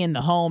somebody in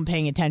the home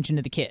paying attention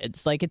to the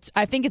kids. Like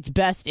I think it's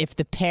best if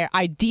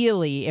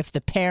ideally, if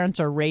the parents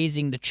are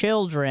raising the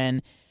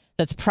children,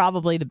 that's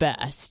probably the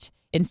best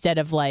instead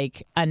of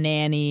like a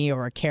nanny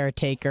or a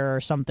caretaker or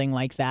something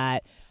like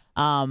that.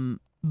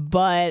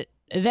 But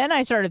then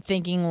I started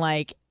thinking,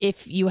 like,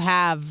 if you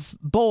have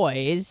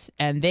boys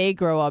and they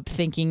grow up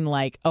thinking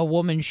like a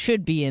woman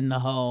should be in the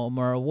home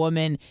or a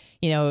woman,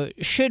 you know,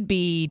 should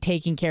be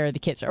taking care of the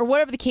kids or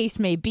whatever the case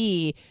may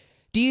be,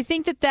 do you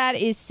think that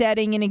is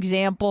setting an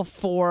example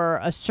for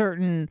a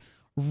certain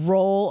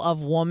role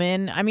of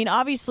woman? I mean,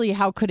 obviously,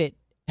 how could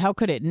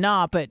it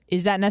not? But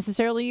is that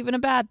necessarily even a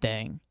bad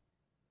thing?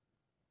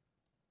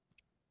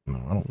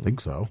 No, I don't think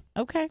so.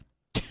 Okay.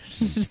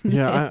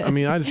 Yeah, I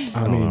mean, I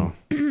don't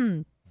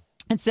know.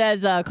 It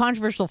says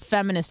controversial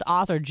feminist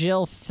author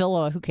Jill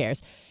Philo, who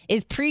cares,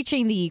 is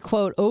preaching the,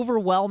 quote,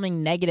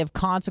 overwhelming negative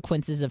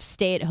consequences of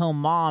stay-at-home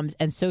moms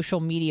and social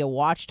media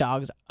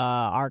watchdogs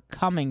are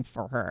coming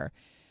for her.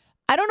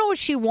 I don't know what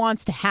she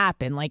wants to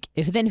happen. Like,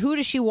 then who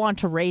does she want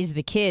to raise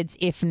the kids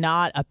if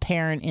not a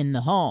parent in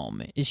the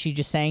home? Is she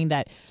just saying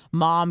that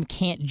mom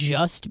can't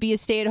just be a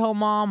stay-at-home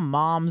mom?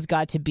 Mom's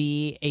got to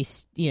be a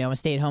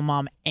stay-at-home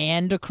mom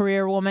and a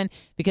career woman?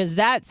 Because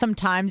that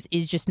sometimes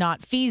is just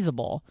not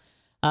feasible.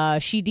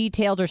 She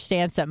detailed her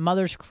stance that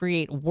mothers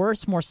create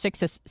worse, more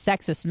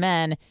sexist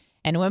men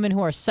and women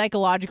who are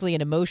psychologically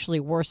and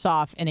emotionally worse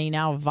off in a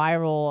now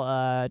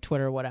viral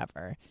Twitter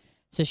whatever.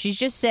 So she's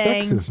just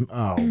saying,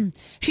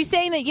 she's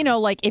saying that, you know,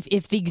 like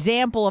if the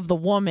example of the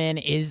woman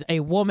is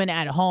a woman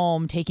at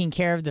home taking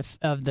care of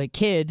the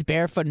kids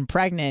barefoot and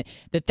pregnant,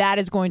 that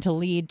is going to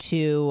lead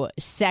to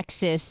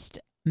sexist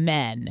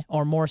men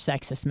or more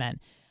sexist men.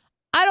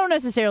 I don't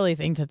necessarily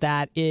think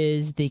that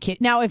is the case.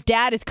 Now, if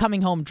dad is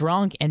coming home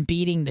drunk and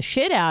beating the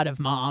shit out of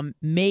mom,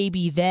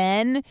 maybe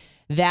then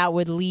that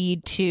would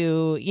lead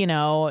to, you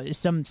know,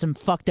 some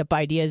fucked up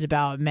ideas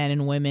about men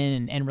and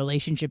women and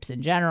relationships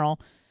in general.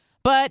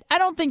 But I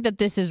don't think that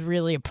this is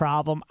really a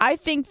problem. I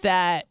think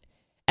that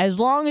as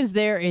long as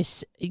there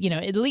is, you know,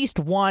 at least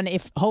one,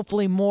 if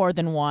hopefully more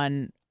than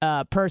one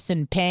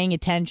person paying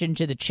attention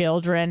to the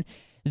children,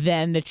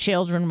 then the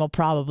children will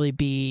probably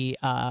be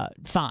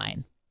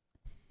fine.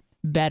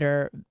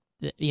 Better.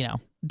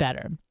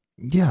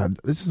 Yeah,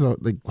 this is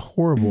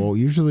horrible.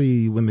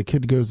 Usually when the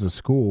kid goes to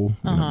school,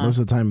 most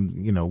of the time,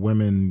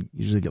 women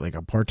usually get like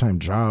a part-time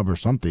job or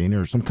something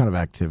or some kind of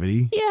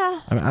activity.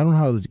 Yeah. I mean, I don't know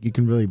how you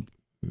can really be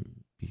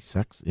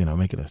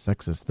make it a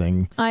sexist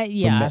thing.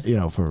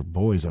 For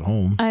boys at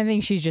home. I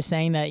think she's just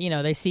saying that,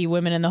 they see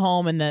women in the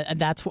home and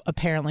that's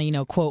apparently,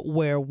 quote,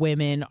 where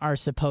women are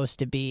supposed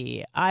to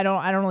be. I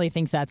don't really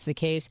think that's the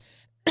case.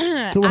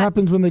 So what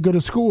happens when they go to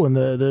school and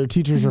their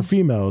teachers are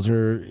females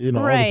or, right.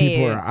 All the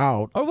people are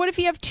out? Or what if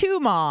you have two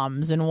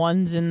moms and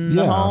one's in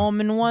the home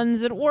and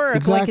one's at work?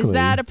 Exactly. Like, is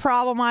that a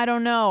problem? I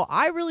don't know.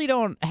 I really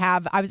don't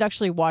have... I was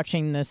actually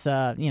watching this,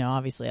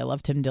 obviously I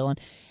love Tim Dillon,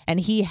 and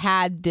he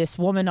had this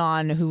woman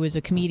on who was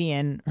a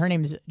comedian. Her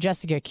name's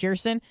Jessica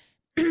Kirsten.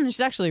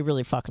 She's actually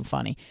really fucking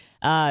funny.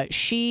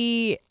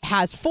 She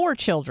has 4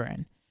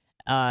 children.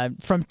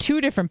 From 2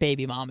 different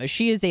baby mamas.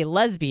 She is a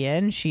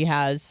lesbian. She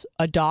has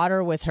a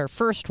daughter with her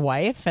first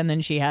wife, and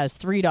then she has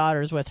 3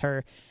 daughters with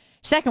her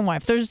second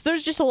wife. There's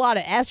just a lot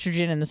of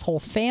estrogen in this whole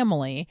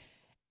family.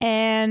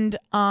 And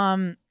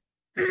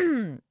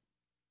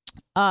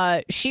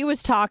she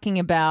was talking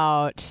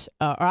about,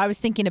 or I was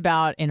thinking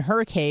about in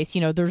her case,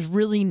 there's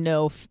really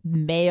no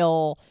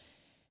male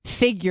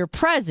figure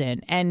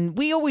present. And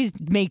we always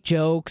make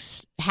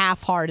jokes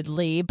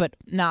half-heartedly, but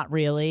not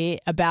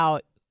really,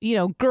 about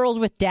girls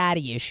with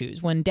daddy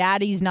issues. When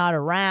daddy's not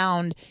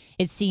around,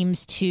 it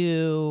seems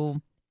to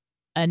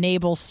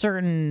enable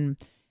certain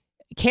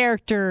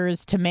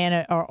characters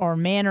to or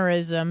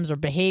mannerisms or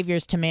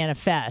behaviors to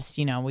manifest.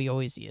 We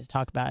always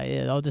talk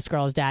about, this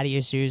girl has daddy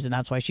issues and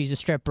that's why she's a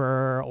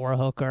stripper or a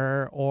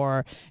hooker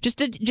or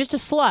just a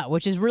slut,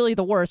 which is really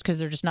the worst because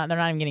they're not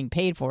even getting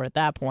paid for it at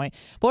that point.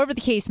 But whatever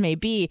the case may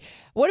be,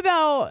 what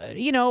about,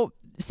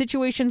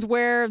 situations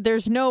where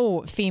there's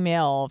no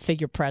female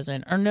figure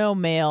present or no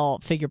male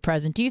figure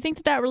present? Do you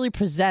think that really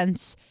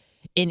presents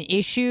an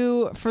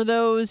issue for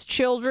those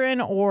children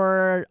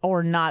or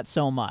not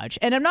so much?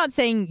 And I'm not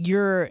saying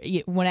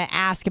when I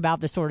ask about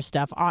this sort of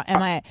stuff,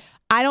 I'm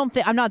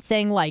not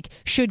saying like,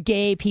 should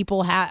gay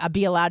people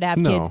be allowed to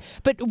have kids?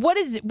 But what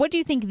do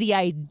you think the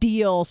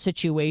ideal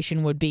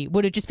situation would be?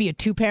 Would it just be a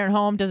 2-parent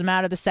home? Doesn't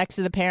matter the sex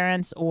of the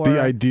parents, or the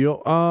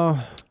ideal?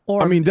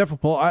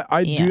 Definitely.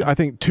 I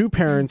think 2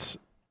 parents,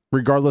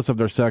 regardless of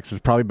their sex, is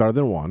probably better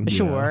than 1.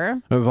 Sure.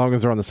 As long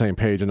as they're on the same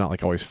page and not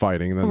like always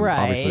fighting, then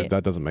obviously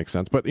that doesn't make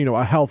sense. But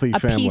a healthy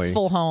family, a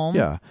peaceful home.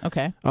 Yeah.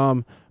 Okay.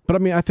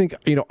 But I think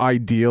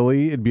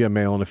ideally it'd be a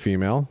male and a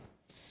female.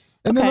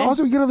 And then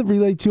also we gotta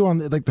relate too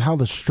on like how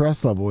the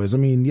stress level is. I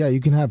mean, yeah,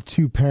 you can have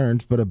 2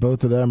 parents, but if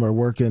both of them are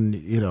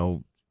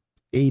working,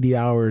 80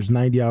 hours,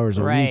 90 hours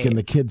a week, and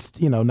the kids,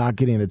 not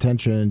getting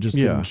attention and just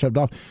getting shoved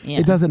off. Yeah.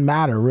 It doesn't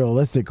matter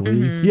realistically.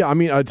 Mm-hmm. Yeah, I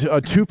mean, a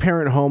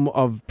 2-parent home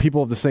of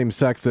people of the same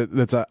sex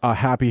that's a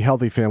happy,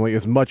 healthy family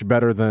is much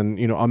better than,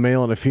 a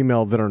male and a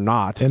female that are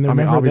not. And they're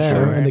never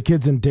there, and the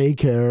kids in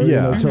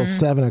daycare, until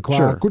 7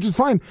 o'clock, which is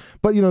fine.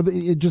 But,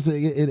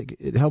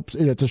 it helps.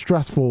 It's a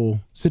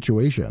stressful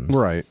situation.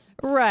 Right.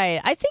 Right.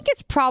 I think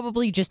it's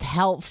probably just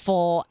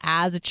helpful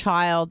as a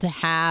child to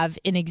have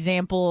an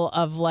example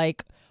of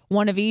like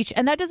one of each,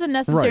 and that doesn't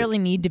necessarily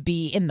need to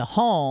be in the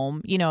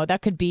home.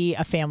 That could be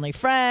a family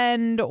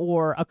friend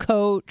or a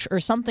coach or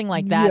something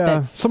like that.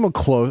 Yeah, someone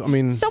close. I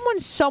mean,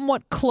 someone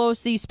somewhat close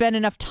that you spend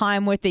enough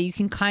time with that you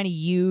can kind of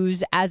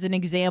use as an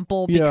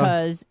example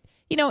because,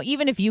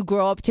 even if you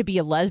grow up to be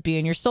a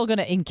lesbian, you're still going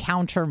to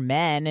encounter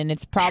men, and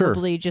it's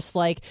probably just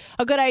like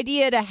a good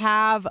idea to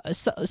have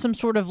some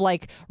sort of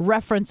like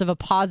reference of a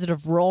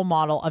positive role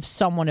model of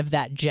someone of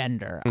that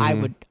gender.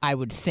 Mm-hmm. I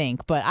would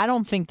think, but I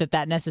don't think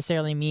that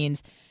necessarily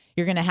means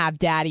you're going to have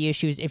daddy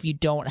issues if you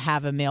don't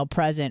have a male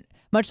present.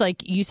 Much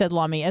like you said,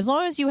 Lummi, as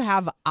long as you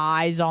have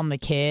eyes on the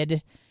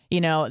kid,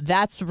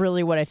 that's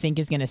really what I think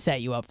is going to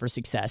set you up for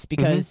success.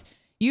 Because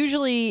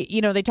usually,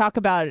 they talk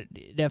about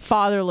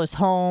fatherless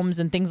homes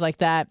and things like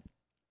that.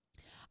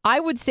 I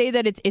would say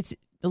that it's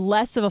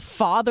less of a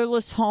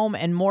fatherless home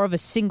and more of a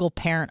single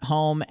parent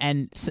home,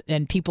 and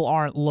people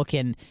aren't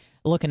looking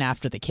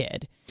after the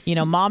kid.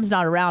 Mom's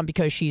not around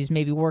because she's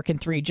maybe working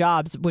 3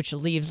 jobs, which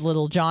leaves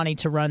little Johnny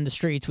to run the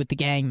streets with the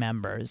gang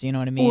members. You know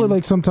what I mean? Or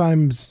like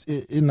sometimes,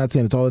 I'm not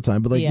saying it's all the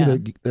time, but like,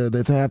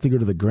 if they have to go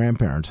to the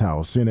grandparents'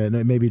 house,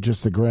 maybe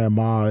just the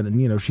grandma,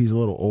 and, she's a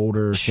little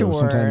older. Sure. So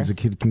sometimes the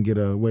kid can get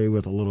away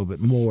with a little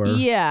bit more.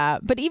 Yeah.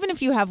 But even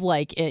if you have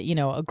like,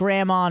 a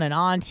grandma and an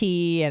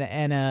auntie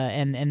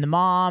and the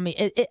mom,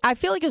 I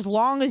feel like as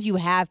long as you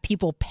have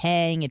people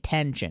paying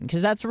attention,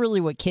 because that's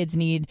really what kids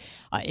need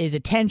is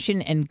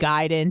attention and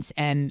guidance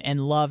and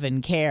love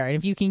and care. And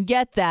if you can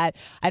get that,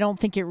 I don't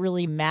think it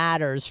really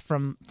matters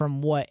from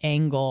what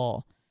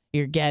angle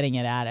you're getting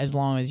it at, as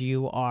long as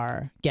you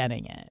are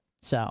getting it.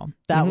 So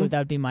that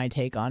would be my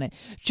take on it.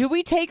 Should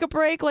we take a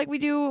break like we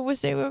do with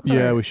Stay Woke?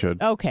 Yeah, we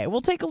should. Okay,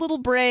 we'll take a little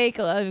break,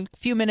 a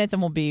few minutes,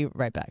 and we'll be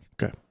right back.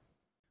 Okay.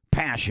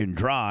 Passion,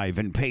 drive,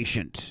 and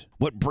patience.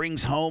 What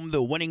brings home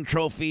the winning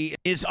trophy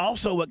is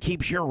also what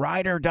keeps your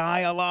ride or die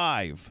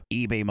alive.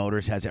 eBay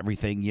Motors has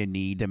everything you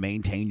need to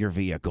maintain your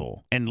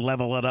vehicle and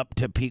level it up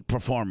to peak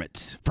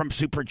performance. From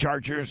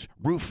superchargers,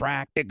 roof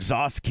rack,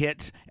 exhaust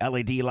kits,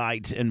 LED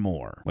lights, and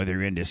more. Whether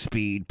you're into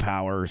speed,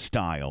 power, or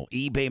style,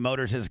 eBay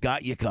Motors has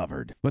got you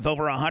covered. With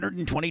over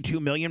 122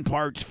 million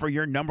parts for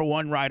your number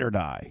one ride or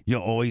die,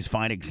 you'll always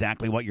find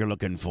exactly what you're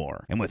looking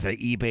for. And with the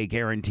eBay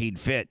Guaranteed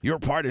Fit, your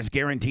part is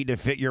guaranteed to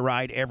fit your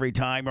ride every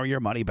time or your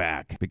money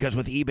back. Because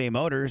with eBay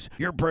Motors,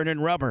 you're burning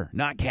rubber,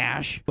 not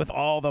cash, with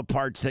all the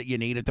parts that you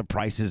need at the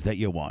prices that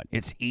you want.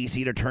 It's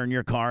easy to turn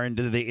your car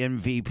into the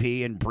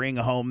MVP and bring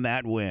home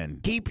that win.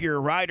 Keep your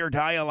ride or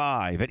die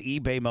alive at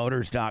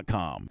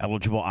ebaymotors.com.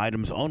 Eligible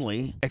items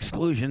only.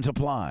 Exclusions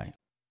apply.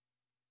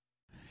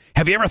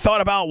 Have you ever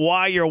thought about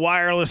why your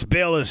wireless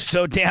bill is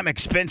so damn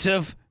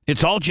expensive?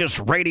 It's all just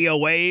radio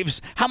waves.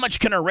 How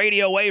much can a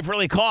radio wave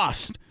really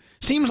cost?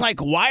 Seems like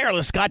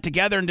wireless got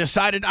together and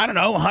decided, I don't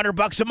know,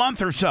 $100 a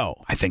month or so.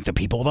 I think the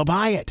people will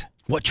buy it.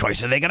 What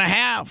choice are they going to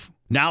have?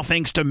 Now,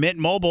 thanks to Mint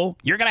Mobile,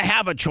 you're going to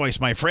have a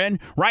choice, my friend.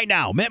 Right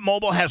now, Mint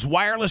Mobile has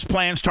wireless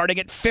plans starting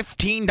at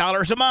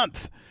 $15 a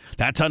month.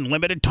 That's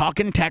unlimited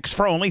talk and text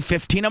for only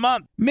 $15 a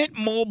month. Mint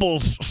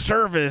Mobile's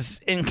service,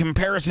 in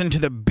comparison to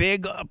the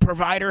big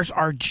providers,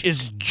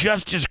 is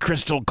just as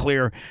crystal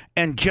clear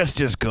and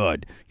just as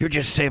good. You're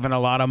just saving a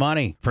lot of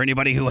money. For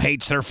anybody who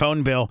hates their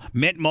phone bill,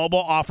 Mint Mobile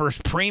offers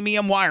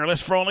premium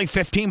wireless for only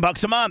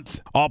 $15 a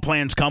month. All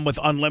plans come with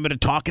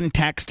unlimited talk and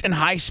text and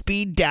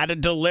high-speed data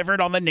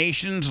delivered on the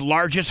nation's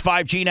largest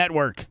 5G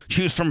network.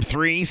 Choose from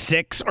 3,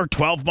 6, or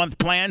 12-month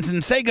plans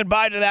and say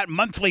goodbye to that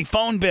monthly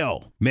phone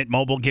bill. Mint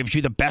Mobile gives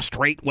you the best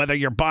rate whether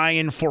you're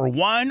buying for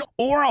one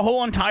or a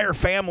whole entire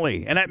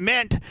family. And at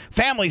Mint,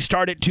 families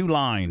start at 2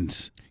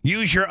 lines.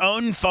 Use your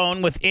own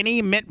phone with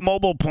any Mint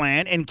Mobile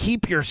plan and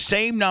keep your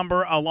same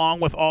number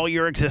along with all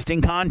your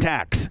existing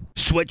contacts.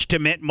 Switch to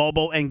Mint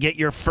Mobile and get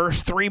your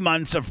first 3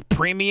 months of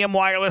premium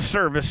wireless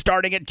service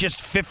starting at just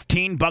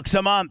 $15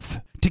 a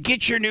month. To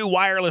get your new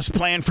wireless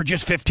plan for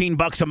just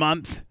 $15 a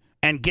month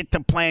and get the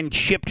plan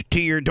shipped to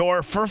your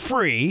door for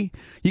free,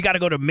 you got to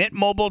go to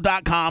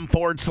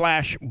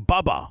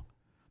mintmobile.com/Bubba.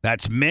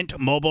 That's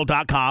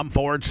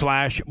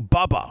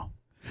mintmobile.com/Bubba.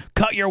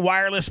 Cut your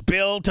wireless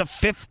bill to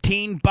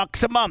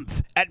 $15 a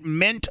month at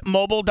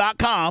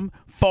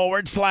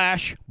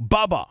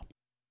mintmobile.com/Bubba.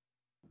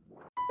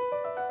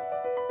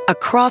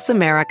 Across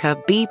America,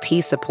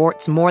 BP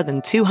supports more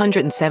than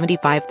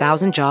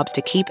 275,000 jobs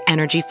to keep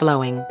energy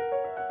flowing.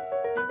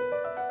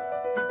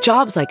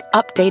 Jobs like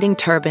updating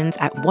turbines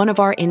at one of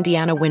our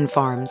Indiana wind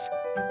farms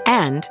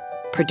and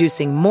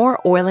producing more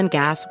oil and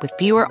gas with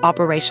fewer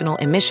operational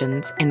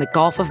emissions in the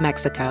Gulf of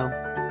Mexico.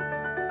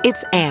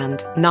 It's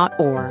and, not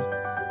or.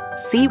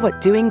 See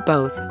what doing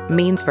both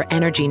means for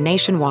energy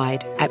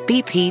nationwide at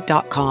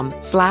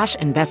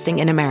bp.com/investing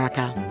in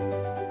America.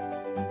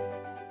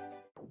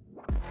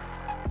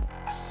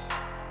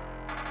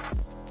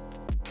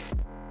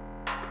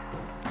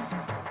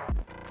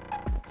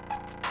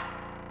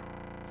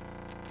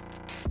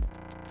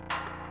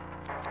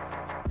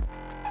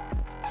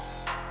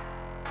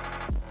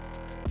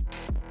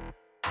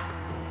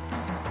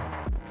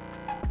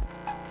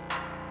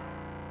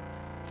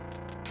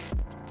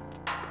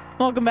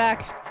 Welcome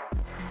back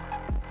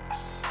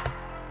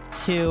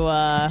to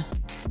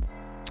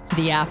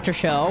the after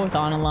show with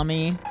Anna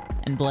Lummy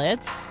and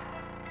Blitz.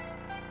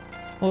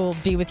 We'll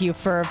be with you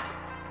for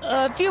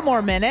a few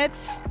more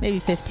minutes, maybe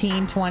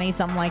 15, 20,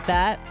 something like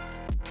that.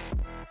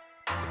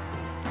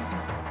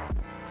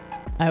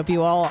 I hope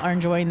you all are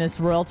enjoying this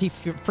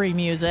royalty-free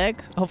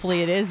music.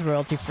 Hopefully it is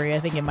royalty-free. I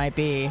think it might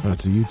be.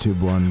 That's a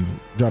YouTube one.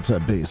 Drops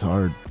that bass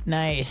hard.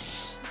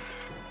 Nice.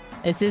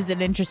 This is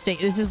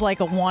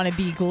like a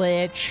wannabe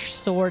glitch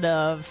sort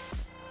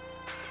of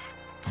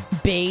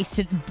bass,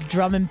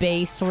 drum and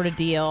bass sort of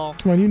deal.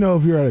 Come on, you know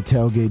if you're at a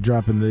tailgate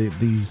dropping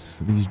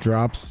these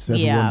drops,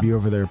 everyone would be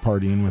over there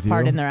partying with you.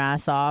 Partying their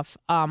ass off.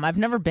 I've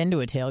never been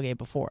to a tailgate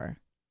before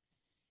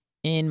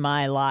in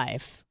my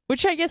life,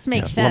 which I guess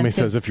makes sense. Lemmy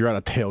says if you're at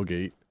a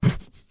tailgate.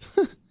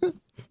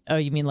 Oh,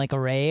 you mean like a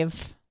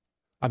rave?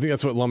 I think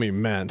that's what Lummy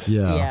meant.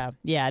 Yeah.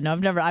 No,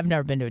 I've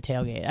never been to a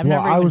tailgate.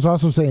 I was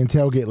also saying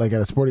tailgate like at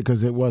a sporting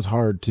because it was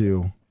hard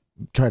to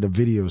try to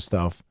video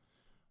stuff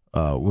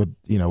with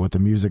the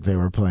music they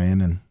were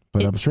playing,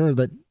 but I'm sure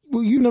that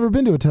you've never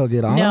been to a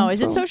tailgate. No,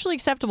 is it socially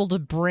acceptable to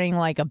bring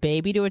like a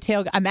baby to a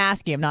tailgate? I'm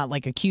asking. I'm not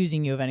like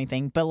accusing you of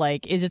anything, but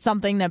like, is it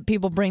something that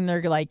people bring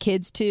their like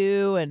kids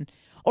to,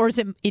 or does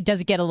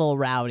it get a little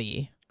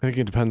rowdy? I think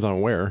it depends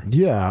on where.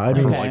 Yeah, I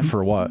mean, like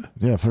for what?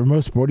 Yeah, for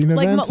most sporting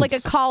events, like a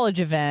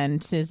college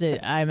event. Is it?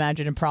 I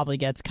imagine it probably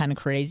gets kind of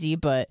crazy.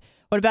 But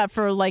what about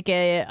for like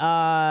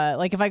a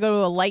like if I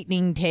go to a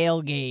lightning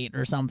tailgate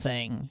or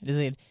something? Is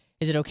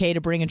it okay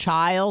to bring a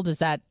child? Is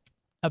that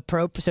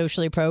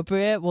socially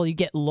appropriate? Will you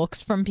get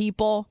looks from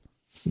people?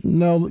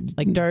 No,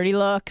 like dirty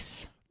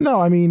looks. No,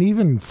 I mean,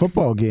 even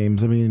football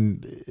games, I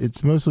mean,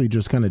 it's mostly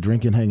just kind of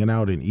drinking, hanging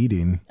out, and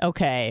eating.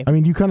 Okay. I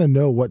mean, you kind of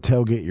know what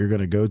tailgate you're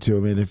going to go to. I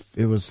mean, if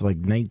it was like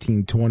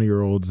 19,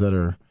 20-year-olds that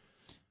are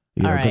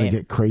you're going to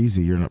get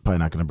crazy. You're probably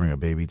not going to bring a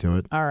baby to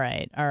it. All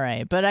right.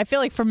 But I feel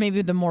like for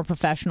maybe the more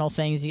professional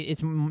things,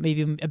 it's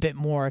maybe a bit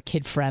more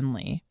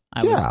kid-friendly.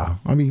 I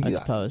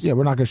suppose. Yeah,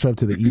 we're not going to show up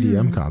to the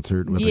EDM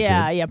concert with a kid.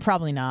 Yeah,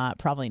 probably not.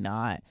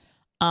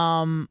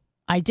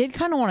 I did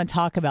kind of want to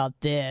talk about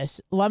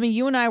this. Lummy,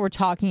 you and I were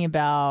talking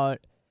about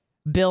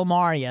Bill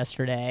Maher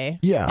yesterday.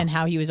 Yeah. And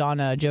how he was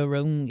on Joe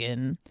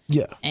Rogan.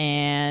 Yeah.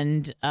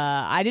 And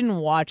I didn't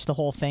watch the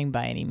whole thing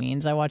by any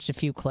means. I watched a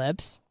few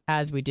clips,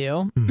 as we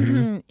do.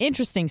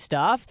 Interesting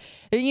stuff.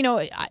 You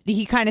know,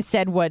 he kind of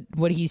said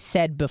what he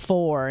said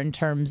before in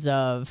terms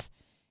of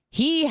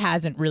he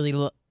hasn't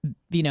really,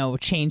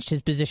 changed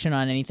his position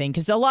on anything.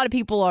 Because a lot of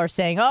people are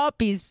saying,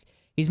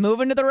 he's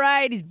moving to the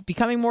right. He's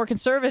becoming more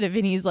conservative.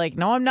 And he's like,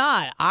 no, I'm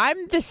not.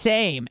 I'm the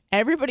same.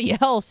 Everybody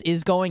else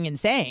is going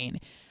insane.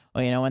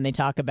 Well, when they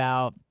talk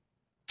about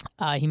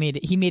he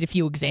made a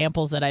few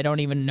examples that I don't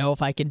even know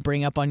if I can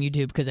bring up on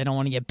YouTube because I don't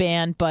want to get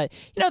banned. But,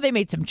 they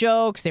made some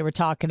jokes. They were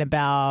talking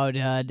about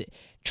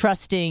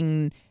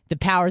trusting the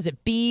powers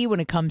that be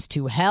when it comes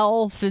to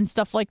health and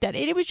stuff like that.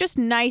 It was just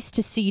nice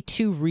to see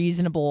two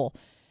reasonable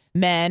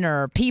men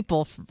or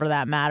people, for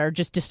that matter,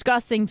 just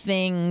discussing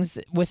things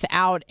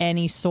without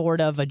any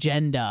sort of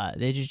agenda.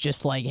 They're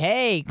just like,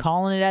 hey,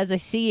 calling it as I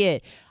see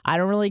it. I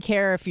don't really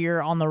care if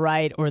you're on the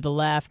right or the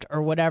left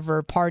or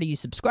whatever party you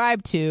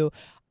subscribe to.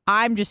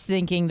 I'm just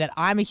thinking that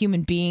I'm a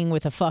human being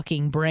with a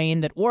fucking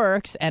brain that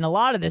works, and a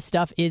lot of this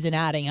stuff isn't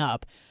adding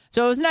up.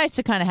 So it was nice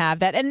to kind of have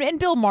that. And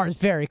Bill Maher is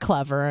very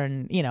clever.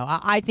 And,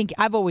 I think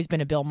I've always been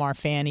a Bill Maher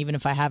fan, even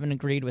if I haven't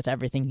agreed with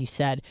everything he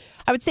said.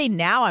 I would say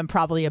now I'm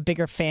probably a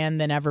bigger fan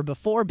than ever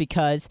before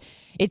because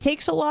it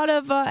takes a lot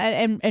of,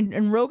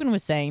 and Rogan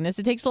was saying this,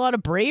 it takes a lot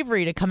of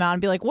bravery to come out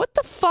and be like, what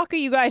the fuck are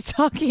you guys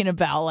talking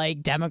about?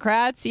 Like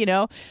Democrats,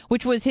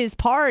 which was his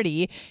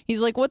party.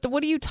 He's like, what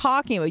are you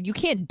talking about? You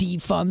can't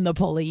defund the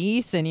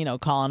police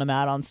and, calling them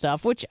out on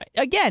stuff, which,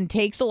 again,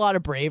 takes a lot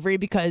of bravery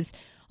because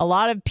a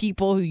lot of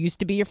people who used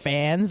to be your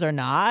fans are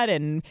not,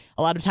 and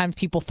a lot of times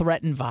people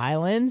threaten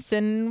violence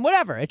and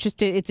whatever. It's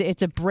just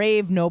it's a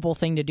brave, noble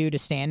thing to do to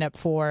stand up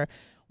for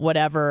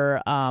whatever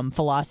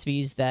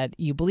philosophies that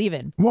you believe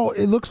in. Well,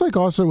 it looks like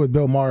also with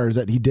Bill Maher is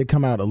that he did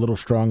come out a little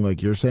strong,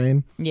 like you're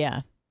saying.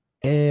 Yeah.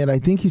 And I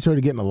think he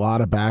started getting a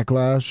lot of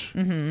backlash.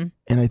 Mm-hmm.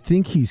 And I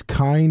think he's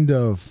kind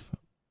of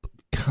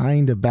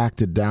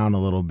backed it down a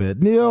little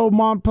bit. Neil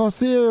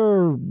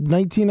Montplaisir,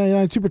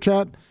 1999 Super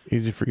Chat.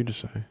 Easy for you to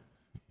say.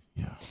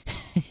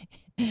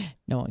 Yeah.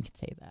 No one can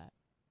say that.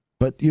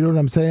 But you know what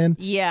I'm saying?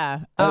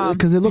 Yeah.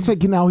 Because it looks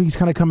like now he's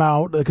kind of come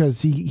out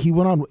because he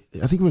went on,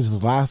 I think it was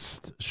his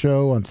last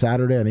show on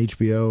Saturday on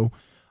HBO.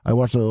 I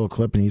watched a little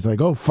clip and he's like,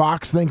 oh,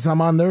 Fox thinks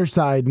I'm on their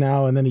side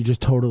now. And then he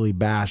just totally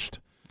bashed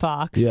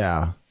Fox.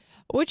 Yeah.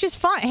 Which is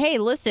fine. Hey,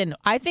 listen,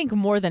 I think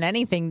more than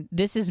anything,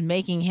 this is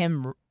making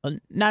him, I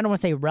don't want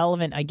to say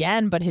relevant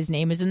again, but his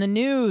name is in the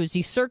news.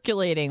 He's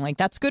circulating. Like,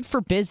 that's good for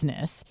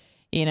business.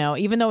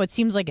 Even though it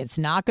seems like it's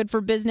not good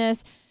for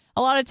business,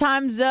 a lot of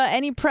times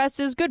any press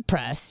is good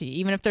press.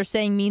 Even if they're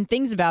saying mean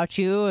things about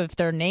you, if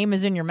their name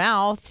is in your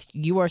mouth,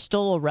 you are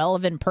still a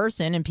relevant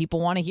person and people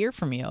want to hear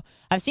from you.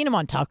 I've seen him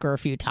on Tucker a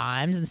few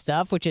times and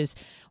stuff, which is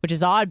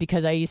odd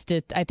because I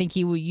think he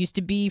used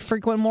to be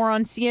frequent more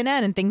on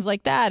CNN and things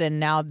like that. And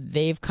now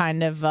they've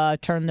kind of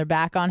turned their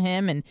back on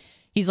him. And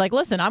he's like,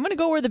 listen, I'm going to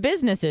go where the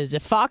business is.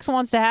 If Fox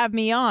wants to have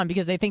me on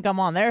because they think I'm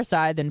on their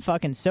side, then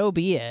fucking so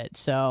be it.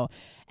 So,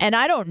 and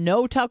I don't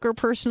know Tucker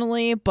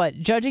personally, but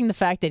judging the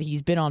fact that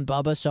he's been on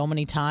Bubba so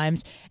many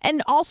times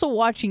and also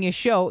watching his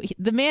show,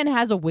 the man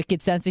has a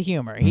wicked sense of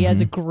humor. He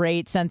has a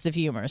great sense of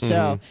humor.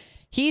 So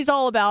he's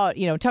all about,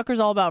 Tucker's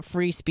all about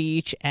free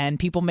speech and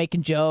people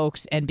making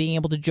jokes and being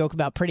able to joke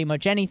about pretty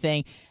much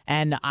anything.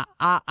 And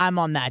I'm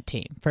on that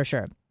team for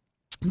sure.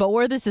 But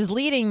where this is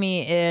leading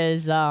me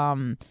is,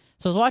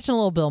 so I was watching a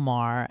little Bill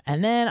Maher,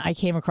 and then I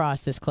came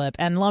across this clip.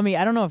 And Lummy,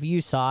 I don't know if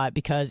you saw it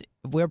because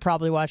we're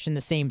probably watching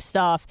the same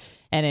stuff,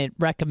 and it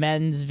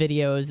recommends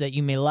videos that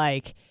you may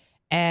like.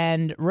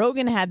 And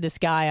Rogan had this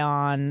guy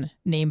on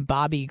named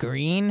Bobby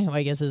Green, who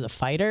I guess is a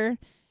fighter.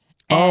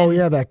 And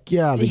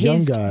the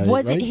young guy.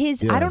 Was right? it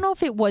his? Yeah. I don't know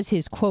if it was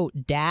his quote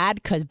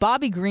dad, because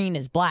Bobby Green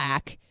is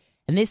black,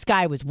 and this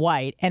guy was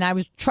white. And I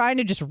was trying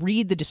to just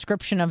read the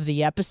description of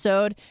the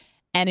episode.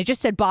 And it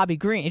just said Bobby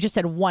Green. It just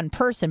said one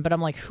person. But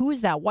I'm like, who is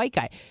that white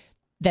guy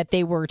that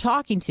they were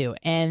talking to?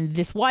 And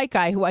this white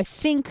guy who I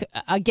think,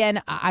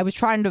 again, I was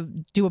trying to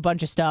do a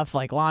bunch of stuff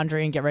like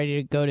laundry and get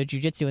ready to go to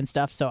jiu-jitsu and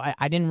stuff. So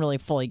I didn't really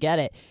fully get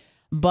it.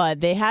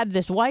 But they had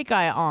this white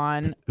guy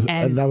on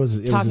and that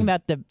was talking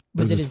about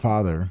his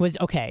father. Was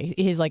okay.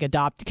 His like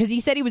adopted, because he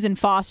said he was in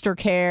foster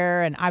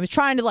care, and I was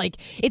trying to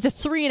it's a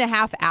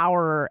 3.5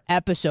 hour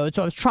episode,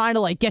 so I was trying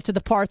to get to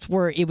the parts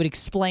where it would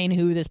explain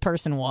who this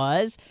person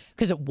was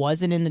because it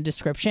wasn't in the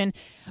description.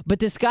 But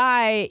this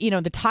guy,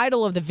 the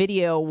title of the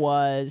video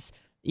was,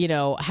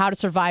 how to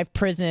survive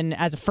prison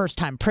as a first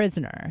time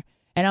prisoner,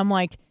 and I'm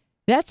like,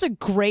 that's a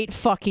great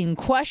fucking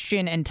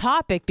question and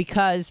topic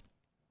because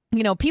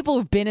people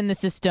who've been in the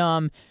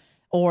system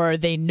or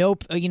they know,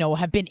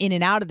 have been in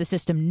and out of the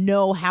system,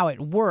 know how it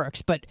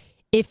works. But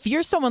if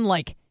you're someone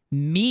like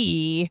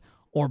me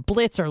or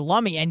Blitz or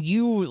Lummy and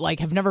you like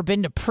have never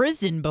been to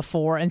prison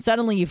before and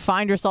suddenly you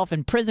find yourself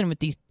in prison with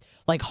these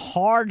like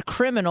hard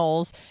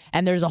criminals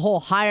and there's a whole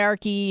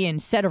hierarchy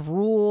and set of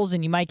rules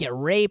and you might get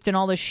raped and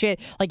all this shit,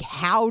 like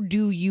how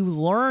do you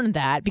learn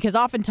that? Because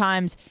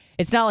oftentimes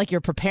it's not like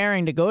you're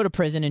preparing to go to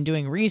prison and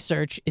doing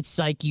research. It's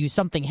like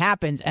something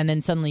happens and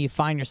then suddenly you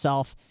find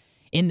yourself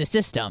in the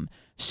system.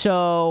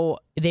 So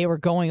they were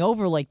going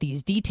over like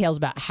these details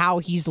about how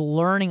he's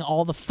learning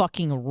all the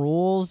fucking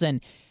rules, and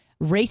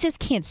races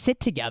can't sit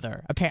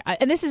together apparently.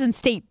 And this is in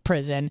state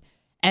prison,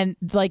 and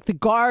like the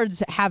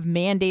guards have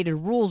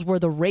mandated rules where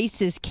the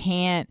races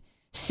can't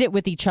sit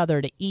with each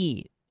other to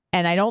eat.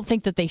 And I don't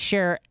think that they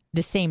share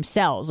the same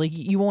cells. Like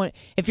you won't,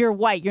 if you're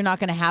white, you're not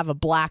going to have a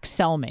black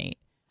cellmate.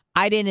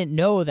 I didn't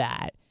know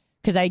that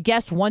because I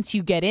guess once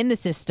you get in the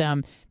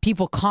system,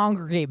 people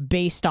congregate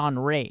based on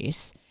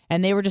race.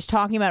 And they were just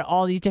talking about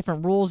all these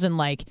different rules and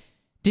like,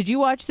 did you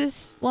watch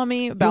this,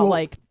 Lummy? About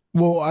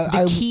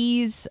the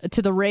keys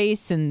to the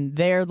race, and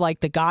they're like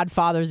the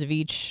godfathers of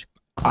each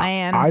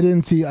clan. I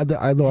didn't see.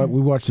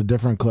 We watched a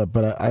different clip,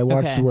 but I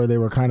watched where they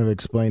were kind of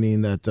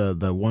explaining that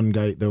the one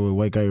guy, the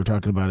white guy you're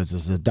talking about, is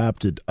his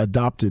adopted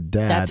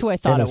dad. That's who I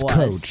thought and it his was.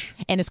 Coach.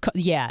 And his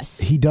yes,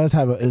 he does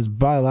have his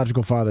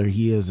biological father.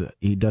 He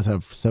does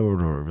have sort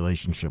of a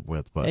relationship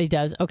with, but he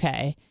does.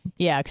 Okay,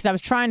 yeah, because I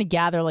was trying to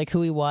gather like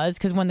who he was,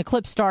 because when the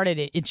clip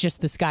started, it's just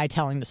this guy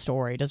telling the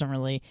story. It doesn't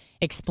really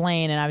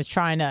explain, and I was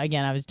trying to.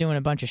 Again, I was doing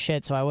a bunch of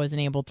shit, so I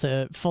wasn't able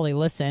to fully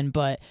listen,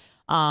 but.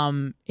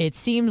 It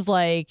seems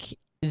like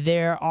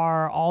there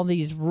are all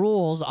these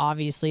rules,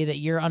 obviously, that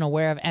you're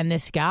unaware of. And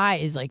this guy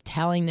is like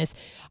telling this.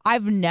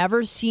 I've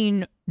never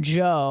seen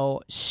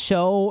Joe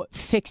so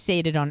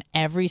fixated on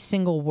every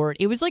single word.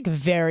 It was like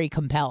very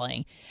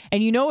compelling.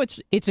 And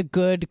it's a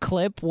good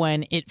clip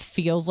when it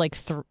feels like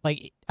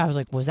I was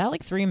like, was that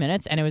like 3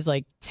 minutes? And it was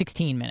like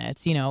 16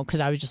 minutes,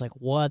 because I was just like,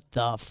 what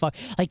the fuck?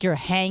 Like you're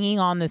hanging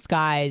on this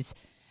guy's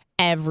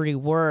every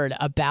word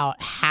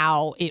about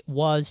how it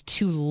was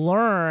to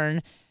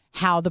learn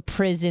how the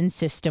prison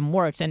system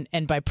works.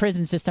 And by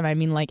prison system, I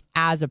mean like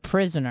as a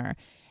prisoner.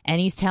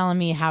 And he's telling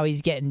me how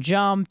he's getting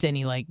jumped, and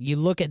you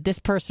look at this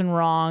person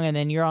wrong and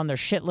then you're on their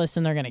shit list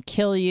and they're going to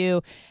kill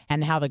you,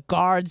 and how the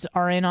guards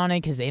are in on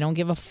it because they don't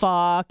give a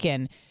fuck.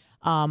 And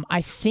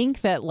I think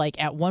that like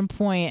at one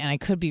point, and I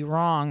could be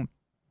wrong,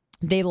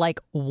 they like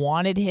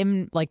wanted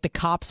him, like the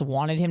cops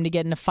wanted him to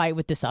get in a fight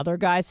with this other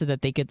guy so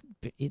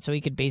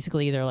he could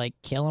basically either like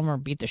kill him or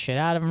beat the shit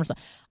out of him or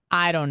something.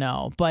 I don't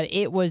know, but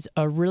it was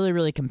a really,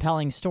 really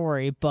compelling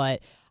story.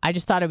 But I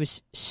just thought it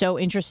was so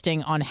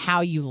interesting on how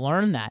you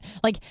learn that.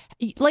 Like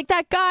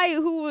that guy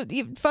who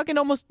fucking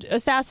almost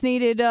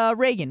assassinated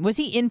Reagan. Was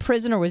he in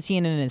prison or was he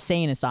in an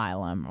insane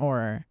asylum?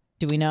 Or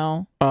do we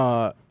know?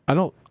 I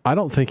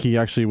don't think he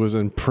actually was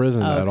in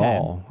prison at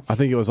all. I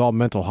think it was all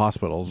mental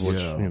hospitals, which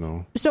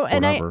So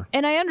whatever.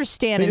 and I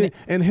understand,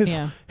 and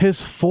his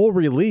full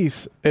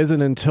release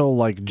isn't until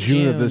like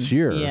June of this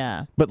year.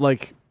 Yeah, but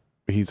like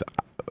he's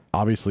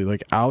obviously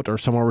like out or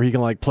somewhere where he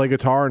can like play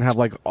guitar and have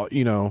like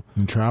and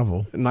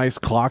travel, nice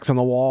clocks on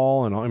the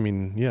wall, and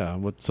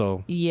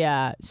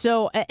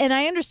So and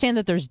I understand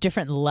that there's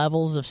different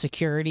levels of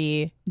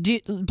security.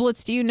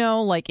 Blitz, do you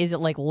know, like, is it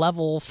like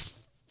level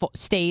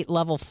state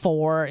level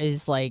 4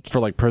 is like for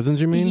like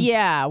prisons, you mean?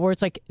 Yeah, where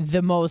it's like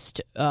the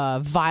most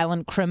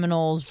violent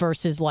criminals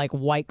versus like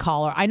white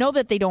collar. I know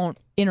that they don't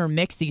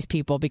intermix these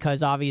people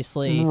because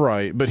obviously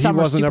right, but he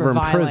wasn't ever in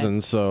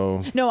prison,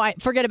 so no, I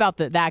forget about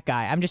that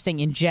guy. I'm just saying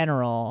in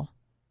general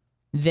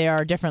there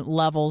are different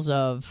levels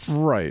of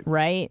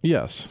right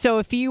yes. So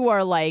if you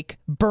are like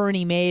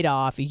Bernie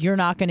Madoff, you're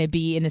not going to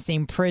be in the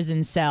same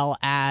prison cell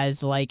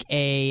as like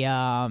a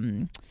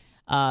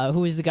who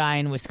was the guy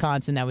in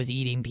Wisconsin that was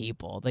eating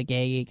people? The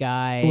gay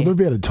guy. Well, they'd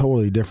be at a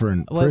totally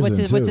different prison.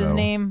 What's his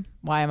name?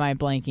 Why am I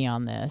blanking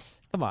on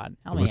this? Come on,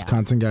 help me out.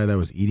 Wisconsin guy that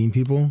was eating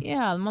people?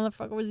 Yeah, the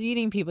motherfucker was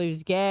eating people. He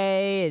was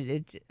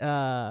gay.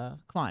 Come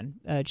on,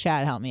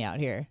 Chad, help me out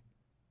here.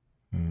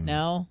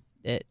 No?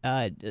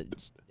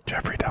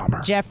 Jeffrey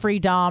Dahmer. Jeffrey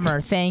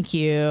Dahmer. Thank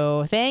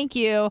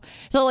you.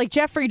 So, like,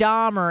 Jeffrey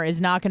Dahmer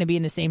is not going to be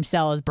in the same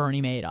cell as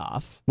Bernie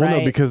Madoff. Well, right?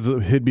 no, because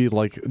he'd be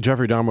like,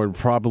 Jeffrey Dahmer would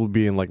probably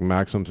be in like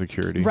maximum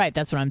security. Right,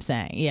 that's what I'm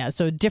saying. Yeah,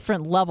 so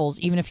different levels,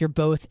 even if you're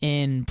both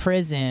in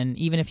prison,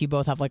 even if you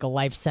both have like a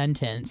life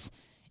sentence,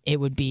 it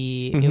would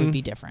be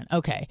different.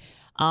 Okay.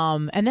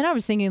 And then I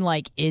was thinking,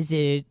 like,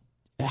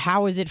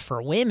 how is it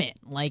for women?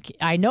 Like,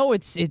 I know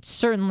it's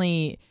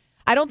certainly,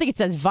 I don't think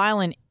it's as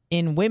violent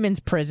in women's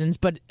prisons,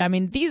 but I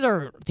mean, these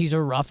are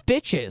rough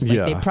bitches.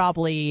 Like they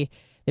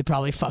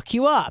probably fuck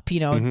you up,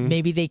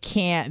 maybe they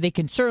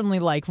can certainly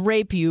like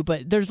rape you,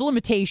 but there's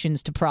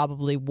limitations to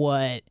probably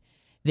what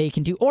they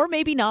can do, or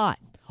maybe not,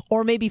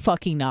 or maybe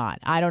fucking not.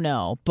 I don't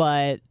know.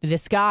 But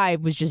this guy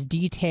was just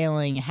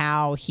detailing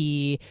how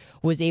he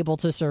was able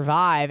to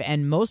survive,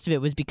 and most of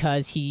it was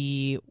because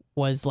he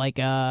was like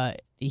a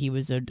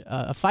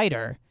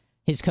fighter,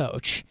 his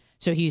coach.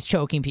 So he's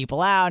choking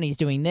people out, and he's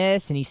doing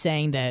this, and he's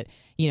saying that,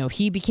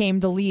 he became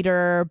the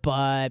leader,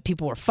 but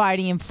people were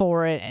fighting him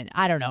for it. And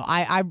I don't know.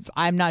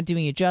 I'm not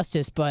doing it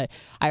justice, but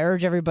I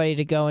urge everybody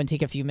to go and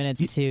take a few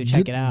minutes to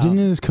check it out. Didn't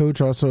his coach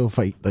also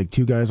fight like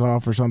 2 guys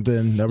off or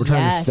something that were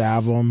trying to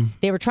stab him?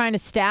 They were trying to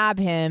stab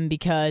him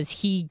because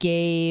he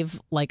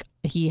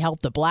he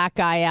helped the black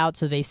guy out.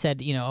 So they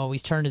said,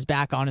 he's turned his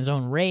back on his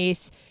own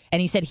race. And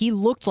he said he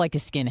looked like a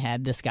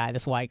skinhead,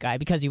 this white guy,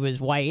 because he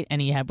was white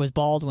and he was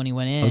bald when he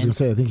went in. I was going to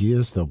say, I think he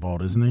is still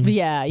bald, isn't he?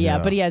 Yeah.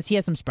 But he has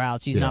some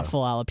sprouts. He's not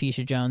full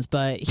alopecia Jones,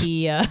 but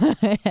he,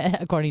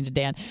 according to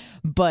Dan,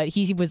 but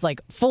he was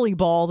like fully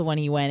bald when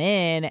he went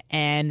in.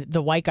 And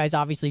the white guys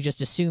obviously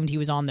just assumed he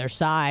was on their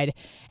side.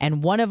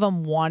 And one of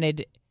them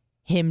wanted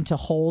him to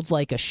hold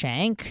like a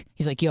shank.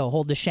 He's like, yo,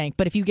 hold the shank.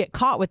 But if you get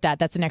caught with that,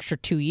 that's an extra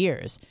 2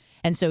 years.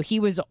 And so he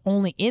was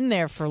only in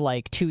there for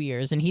like 2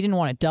 years, and he didn't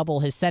want to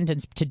double his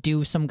sentence to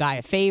do some guy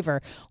a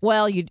favor.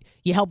 Well, you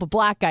help a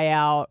black guy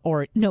out,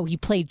 or no, he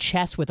played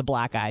chess with a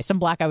black guy. Some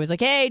black guy was like,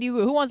 hey,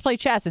 who wants to play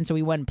chess? And so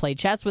he went and played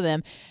chess with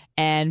him.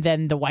 And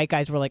then the white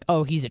guys were like,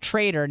 oh, he's a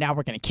traitor. Now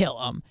we're going to kill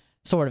him,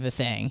 sort of a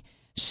thing.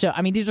 So,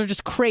 I mean, these are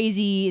just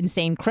crazy,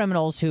 insane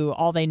criminals who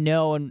all they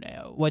know and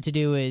what to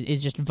do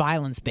is just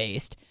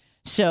violence-based.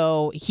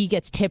 So he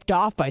gets tipped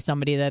off by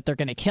somebody that they're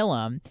going to kill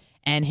him.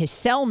 And his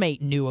cellmate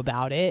knew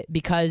about it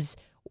because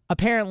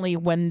apparently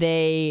when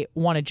they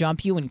want to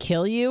jump you and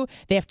kill you,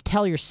 they have to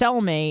tell your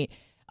cellmate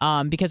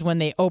because when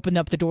they open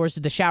up the doors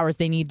to the showers,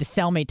 they need the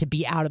cellmate to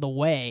be out of the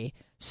way.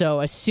 So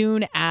as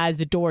soon as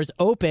the doors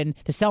open,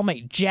 the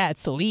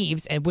cellmate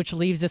leaves, and which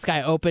leaves this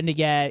guy open to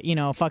get,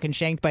 fucking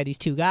shanked by these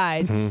 2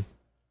 guys. Mm-hmm.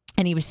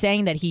 And he was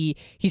saying that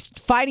he's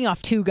fighting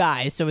off 2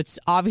 guys, so it's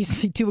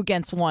obviously 2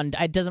 against 1.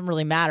 It doesn't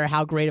really matter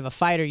how great of a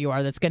fighter you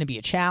are. That's going to be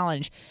a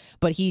challenge.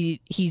 But he's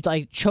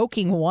like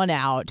choking one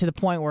out to the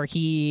point where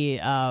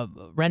he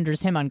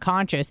renders him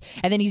unconscious.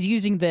 And then he's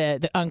using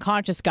the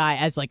unconscious guy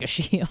as like a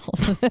shield.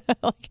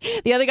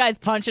 Like, the other guy's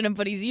punching him,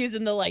 but he's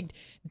using the like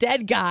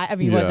dead guy. I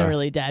mean, he wasn't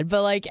really dead,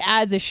 but like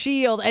as a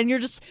shield. And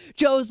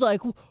Joe's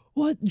like,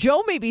 what?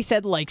 Joe maybe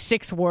said like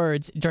 6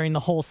 words during the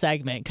whole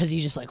segment because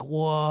he's just like,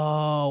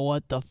 whoa,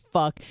 what the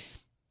fuck?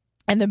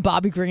 And then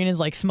Bobby Green is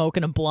like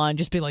smoking a blunt,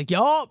 just being like,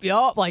 yup,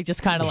 like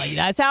just kind of like,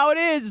 that's how it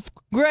is,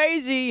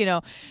 crazy,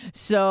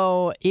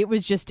 So it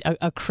was just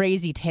a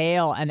crazy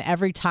tale. And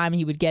every time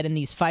he would get in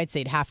these fights,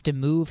 they'd have to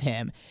move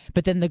him.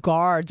 But then the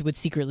guards would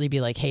secretly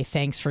be like, hey,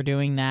 thanks for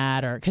doing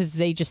that. Or because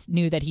they just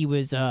knew that he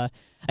was a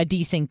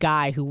decent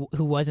guy who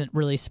wasn't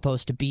really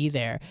supposed to be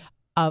there.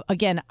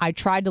 Again, I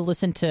tried to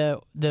listen to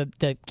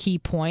the key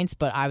points,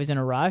 but I was in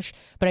a rush.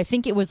 But I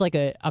think it was like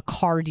a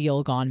car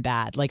deal gone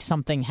bad, like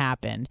something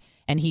happened.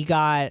 And he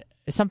got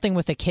something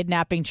with a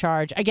kidnapping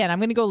charge. Again, I'm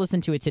going to go listen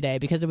to it today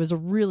because it was a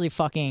really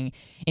fucking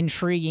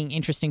intriguing,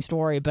 interesting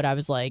story. But I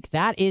was like,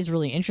 that is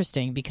really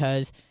interesting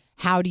because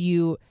how do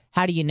you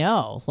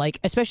know? Like,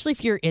 especially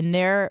if you're in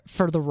there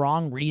for the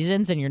wrong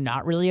reasons and you're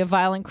not really a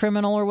violent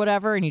criminal or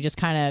whatever, and you just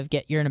kind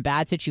of you're in a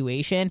bad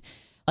situation.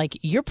 Like,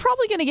 you're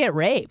probably going to get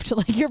raped.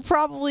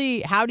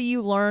 Like, how do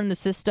you learn the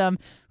system?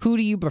 Who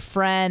do you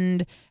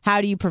befriend?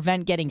 How do you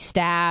prevent getting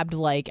stabbed?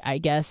 Like, I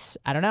guess,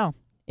 I don't know.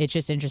 It's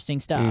just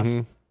interesting stuff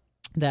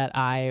that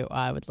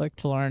I would like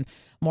to learn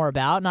more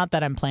about. Not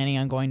that I'm planning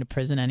on going to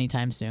prison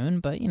anytime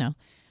soon, but,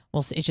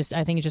 we'll see.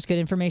 I think it's just good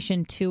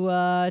information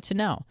to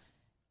know.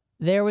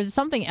 There was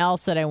something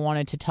else that I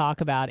wanted to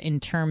talk about in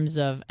terms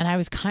of, and I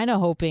was kind of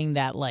hoping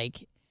that,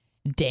 like,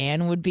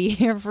 Dan would be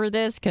here for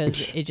this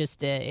because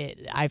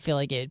I feel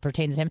like it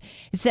pertains to him.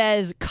 It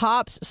says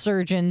cops,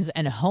 surgeons,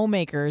 and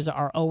homemakers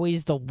are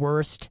always the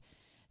worst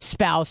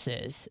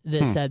spouses.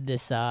 This said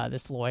this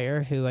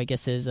lawyer who I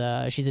guess is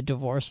she's a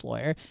divorce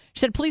lawyer. She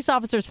said police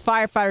officers,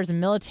 firefighters,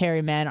 and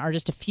military men are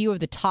just a few of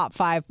the top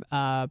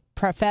 5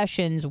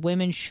 professions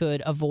women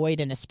should avoid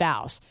in a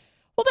spouse.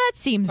 Well, that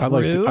seems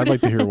rude. I'd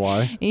like to hear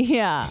why.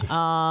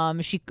 Yeah.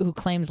 She who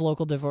claims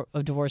local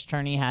divorce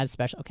attorney has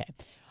special. Okay.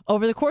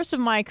 Over the course of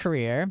my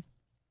career,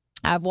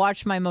 I've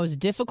watched my most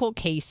difficult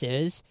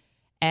cases,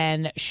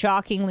 and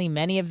shockingly,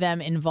 many of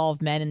them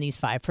involve men in these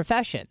 5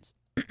 professions.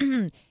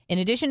 In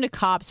addition to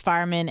cops,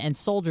 firemen, and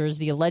soldiers,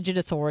 the alleged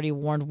authority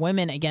warned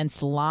women against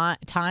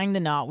tying the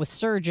knot with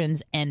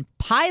surgeons and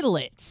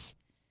pilots.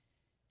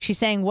 She's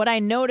saying, what I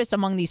notice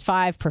among these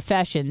 5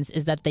 professions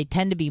is that they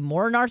tend to be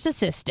more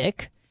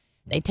narcissistic.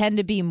 They tend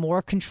to be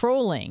more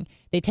controlling.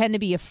 They tend to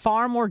be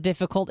far more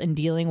difficult in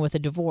dealing with a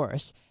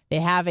divorce.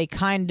 They have a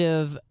kind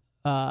of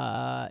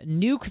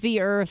nuke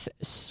the earth,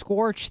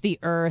 scorch the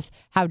earth,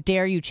 how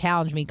dare you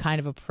challenge me kind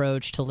of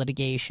approach to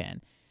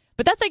litigation.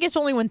 But that's, I guess,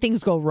 only when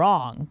things go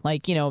wrong.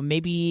 Like,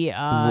 maybe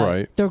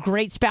they're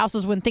great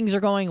spouses when things are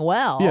going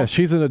well. Yeah,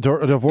 she's a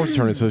divorce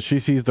attorney, so she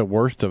sees the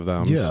worst of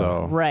them. Yeah.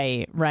 So.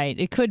 Right.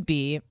 It could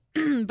be.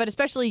 But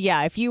especially,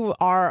 if you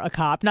are a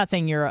cop, not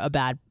saying you're a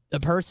bad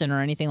person or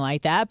anything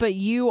like that, but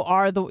you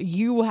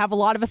have a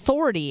lot of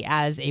authority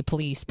as a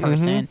police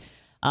person.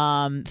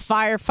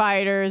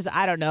 Firefighters,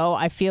 I don't know.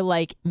 I feel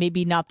like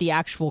maybe not the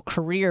actual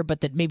career,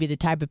 but that maybe the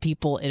type of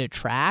people it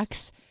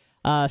attracts.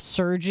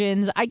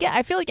 surgeons.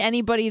 I feel like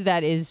anybody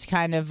that is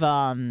kind of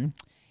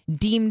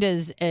deemed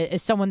as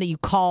someone that you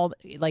call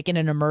like in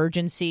an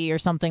emergency or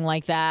something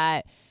like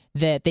that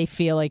they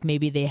feel like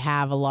maybe they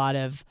have a lot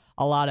of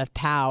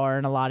power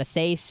and a lot of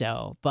say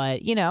so.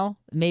 But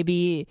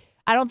maybe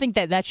I don't think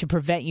that should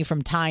prevent you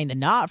from tying the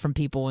knot from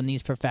people in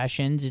these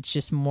professions. It's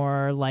just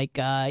more like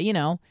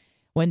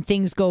when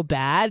things go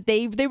bad,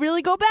 they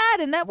really go bad,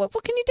 and that what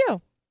can you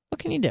do? What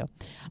can you do?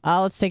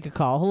 Let's take a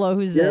call. Hello,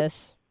 who's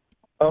this?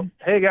 Oh,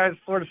 hey guys,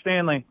 Florida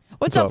Stanley.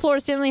 What's up,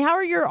 Florida Stanley? How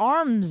are your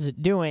arms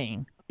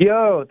doing?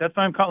 Yo, that's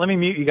why I'm calling. Let me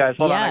mute you guys.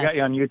 Hold on, I got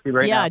you on YouTube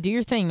right now. Yeah, do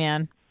your thing,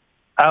 man.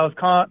 I was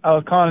calling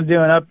to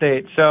do an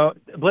update. So,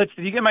 Blitz,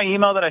 did you get my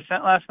email that I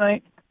sent last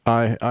night?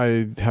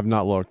 I have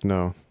not looked.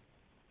 No.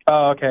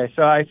 Oh, okay.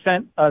 So I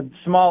sent a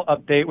small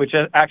update, which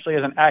actually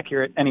isn't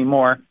accurate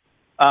anymore.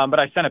 But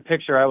I sent a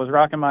picture. I was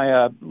rocking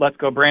my "Let's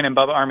Go Brandon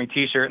Bubba Army"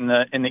 T-shirt in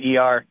the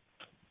ER.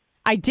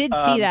 I did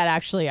see that,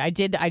 actually. I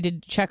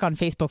did check on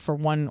Facebook for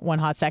one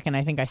hot second.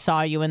 I think I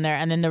saw you in there.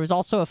 And then there was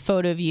also a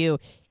photo of you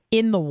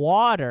in the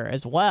water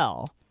as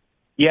well.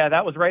 Yeah,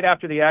 that was right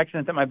after the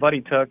accident that my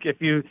buddy took.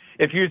 If you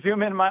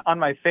zoom in on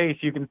my face,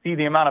 you can see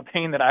the amount of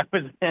pain that I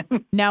was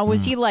in. Now,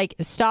 was he like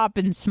stop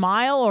and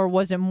smile, or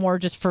was it more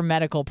just for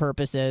medical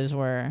purposes?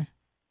 Wait,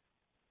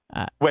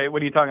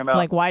 what are you talking about?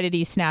 Like, why did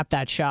he snap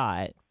that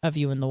shot of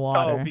you in the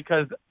water? Oh,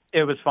 because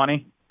it was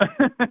funny.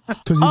 Because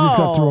you just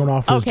got thrown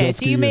off his jet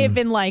so you may have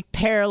been like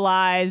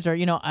paralyzed or,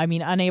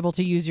 unable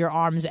to use your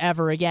arms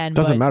ever again.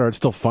 Doesn't matter. It's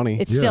still funny.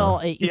 It's still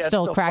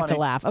cracked funny.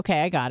 A laugh.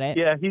 Okay, I got it.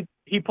 Yeah,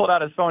 he pulled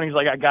out his phone. He's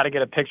like, I got to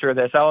get a picture of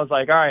this. I was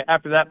like, all right,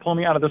 after that, pull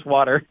me out of this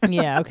water.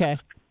 Yeah, okay.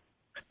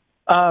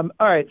 All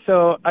right,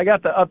 so I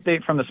got the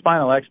update from the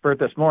spinal expert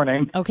this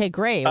morning. Okay,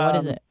 great. What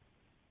is it?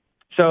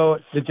 So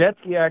the jet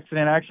ski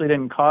accident actually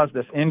didn't cause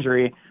this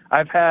injury.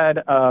 I've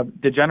had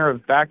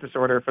degenerative back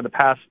disorder for the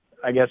past,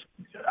 I guess,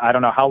 I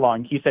don't know how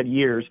long. He said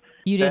years.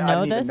 You didn't know this?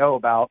 I didn't even know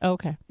about.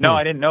 Okay. No,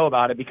 I didn't know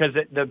about it because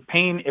the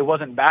pain, it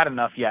wasn't bad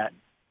enough yet.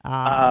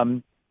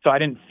 So I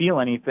didn't feel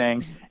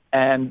anything.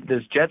 And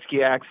this jet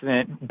ski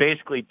accident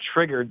basically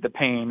triggered the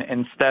pain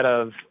instead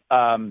of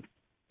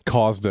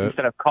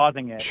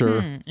causing it.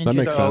 Sure, that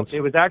makes sense.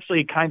 It was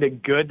actually kind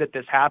of good that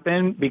this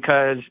happened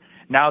because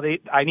now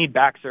I need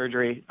back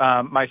surgery.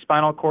 My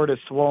spinal cord is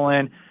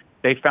swollen.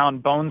 They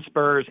found bone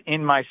spurs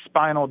in my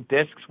spinal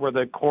discs where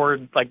the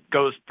cord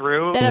goes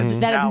through. That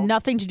has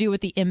nothing to do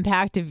with the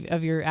impact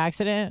of your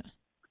accident?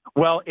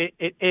 Well,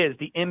 it is.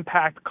 The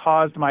impact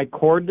caused my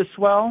cord to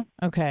swell.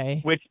 Okay.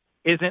 Which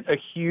isn't a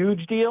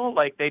huge deal.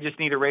 Like, they just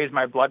need to raise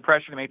my blood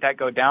pressure to make that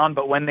go down.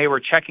 But when they were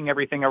checking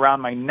everything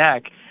around my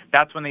neck,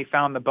 that's when they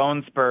found the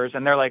bone spurs.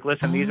 And they're like,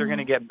 listen, these are going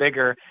to get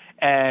bigger.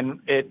 And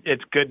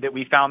it's good that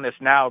we found this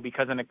now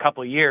because in a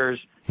couple of years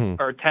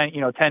or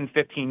 10,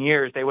 15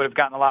 years, they would have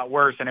gotten a lot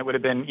worse and it would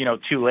have been,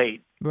 too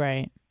late.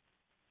 Right.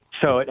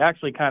 So it's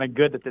actually kind of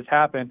good that this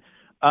happened.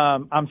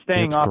 I'm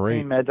staying off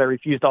pain meds. I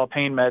refused all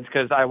pain meds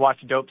because I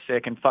watched Dope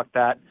Sick and fuck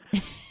that.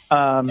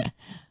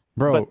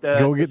 Bro,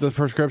 go get the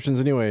prescriptions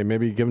anyway.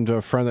 Maybe give them to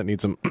a friend that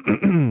needs them.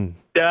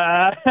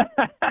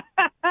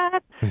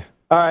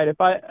 All right.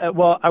 If I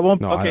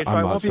won't. No, okay,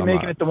 I won't be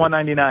making it to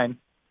 $199.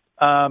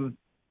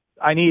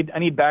 I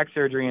need back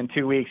surgery in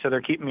 2 weeks, so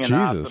they're keeping me in the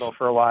hospital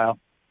for a while.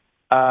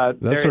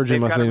 That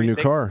surgeon must need a new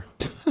car.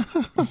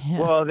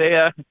 Well,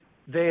 they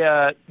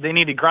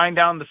need to grind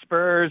down the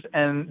spurs,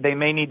 and they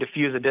may need to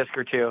fuse a disc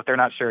or two. They're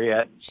not sure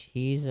yet.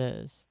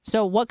 Jesus.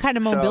 So what kind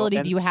of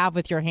mobility do you have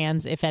with your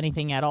hands, if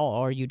anything at all,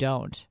 or you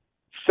don't?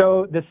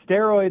 So the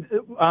steroids,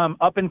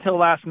 up until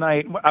last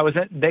night,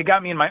 they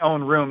got me in my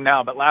own room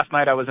now, but last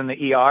night I was in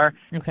the ER.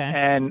 Okay.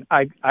 And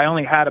I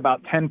only had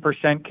about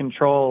 10%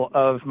 control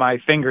of my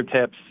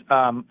fingertips.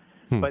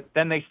 But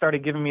then they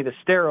started giving me the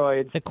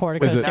steroids. The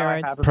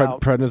corticosteroids?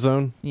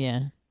 Prednisone?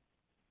 Yeah.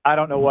 I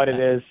don't know what it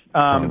is.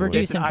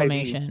 Reduce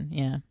inflammation,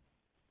 yeah.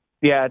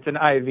 Yeah, it's an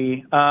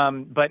IV.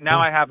 But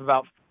now I have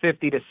about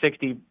 50 to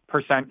 60%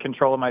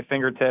 control of my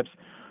fingertips.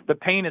 The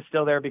pain is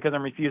still there because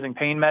I'm refusing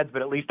pain meds,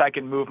 but at least I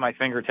can move my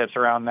fingertips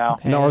around now.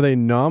 Okay. Now, are they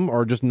numb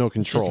or just no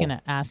control? I was just going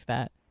to ask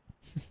that.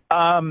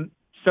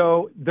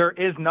 So there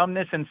is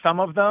numbness in some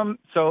of them.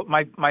 So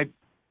my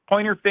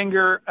pointer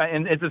finger,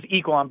 and it's just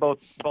equal on both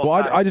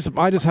well, sides.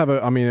 I just have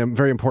a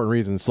very important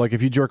reason. So, like,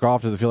 if you jerk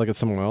off, does it feel like it's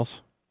someone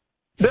else?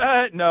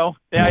 No.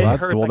 Yeah,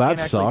 that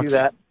sucks.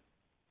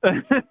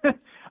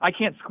 I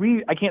can't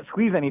squeeze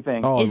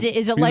anything. Oh, is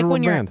it like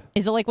when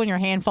your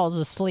hand falls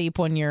asleep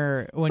when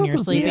you're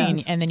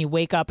sleeping and then you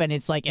wake up and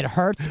it's like it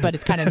hurts but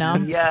it's kind of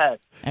numb? Yes.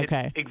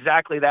 Okay.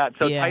 Exactly that.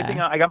 So typing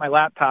on, I got my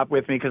laptop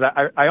with me because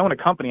I own a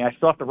company. I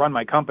still have to run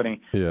my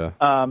company. Yeah.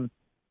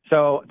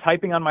 So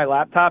typing on my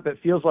laptop, it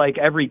feels like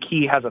every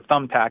key has a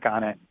thumbtack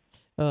on it.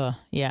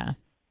 Yeah.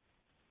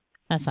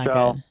 That's not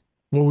good.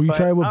 Well, will you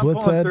try what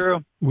Blitz said?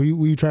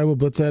 Will you try what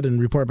Blitz said and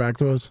report back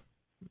to us?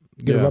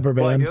 Get a rubber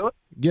band.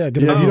 Yeah, if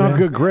you don't have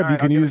good grip, you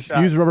can use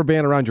rubber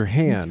band around your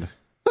hand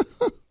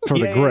for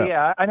the grip.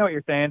 Yeah, I know what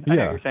you're saying. I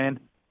know what you're saying.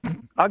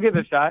 I'll give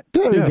it a shot.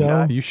 There you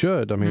go. You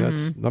should. I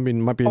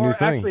mean, might be a new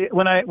thing. Actually,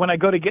 when I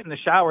go to get in the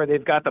shower,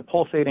 they've got the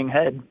pulsating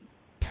head.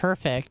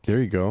 Perfect.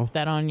 There you go.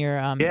 That on your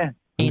yeah.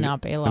 I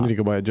need to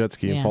go buy a jet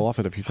ski and fall off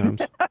it a few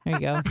times. There you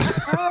go.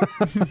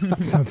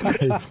 Sounds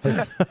great.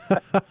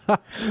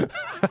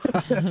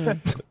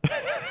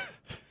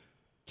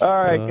 All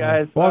right,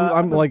 guys. Well,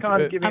 I'm like,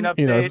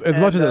 as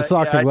much as it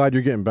sucks, I'm glad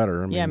you're getting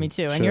better. I mean, me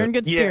too. And you're in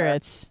good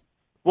spirits.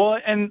 Well,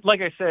 and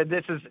like I said,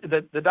 this is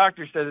the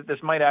doctor said that this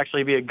might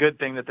actually be a good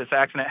thing that this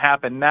accident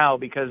happened now,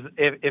 because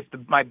if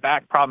my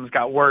back problems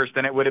got worse,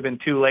 then it would have been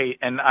too late,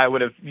 and I would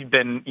have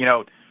been,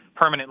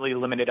 permanently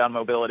limited on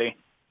mobility.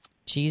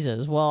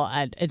 Jesus. Well,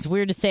 it's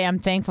weird to say I'm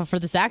thankful for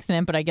this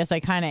accident, but I guess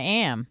I kind of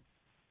am.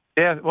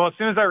 Yeah. Well, as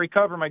soon as I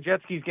recover, my jet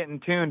ski's getting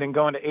tuned and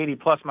going to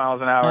 80+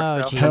 miles an hour.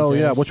 Oh, so. Jesus. Hell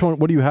yeah! Which one?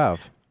 What do you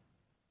have?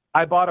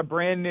 I bought a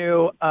brand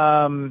new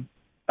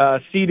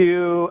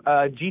Sea-Doo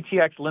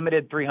GTX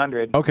Limited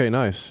 300. Okay,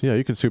 nice. Yeah,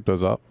 you can soup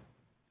those up.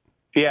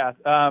 Yeah.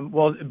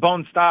 Well,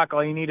 bone stock,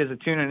 all you need is a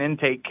tune and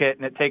intake kit,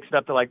 and it takes it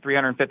up to like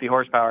 350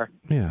 horsepower.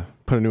 Yeah.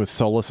 Put a new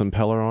Solus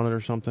impeller on it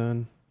or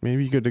something.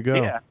 Maybe you're good to go.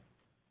 Yeah.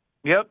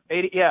 Yep.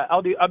 80. Yeah.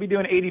 I'll be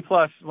doing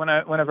 80+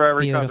 whenever I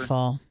recover.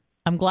 Beautiful.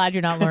 I'm glad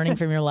you're not learning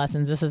from your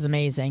lessons. This is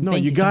amazing. No,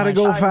 Thank you so got to much.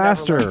 go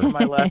faster. I never learn from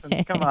my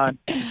lessons. Come on.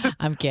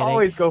 I'm kidding.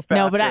 Always go faster.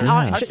 No, but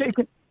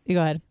you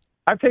go ahead.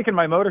 I've taken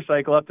my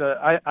motorcycle up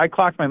to. I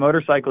clocked my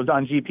motorcycles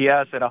on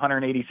GPS at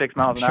 186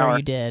 miles an hour. I'm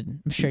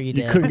sure you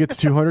did. You couldn't get to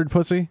 200,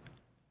 pussy?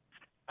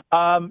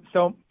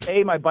 So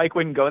A, my bike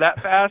wouldn't go that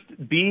fast.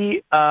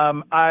 B,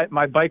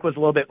 my bike was a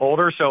little bit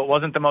older, so it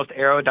wasn't the most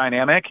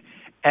aerodynamic,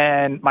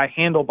 and my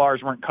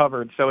handlebars weren't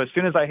covered. So as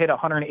soon as I hit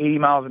 180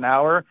 miles an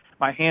hour,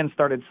 my hands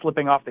started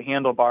slipping off the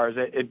handlebars.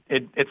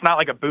 It's not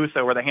like a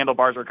Busa where the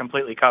handlebars are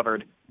completely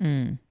covered.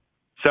 Mm.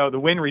 So the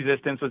wind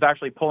resistance was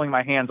actually pulling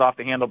my hands off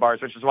the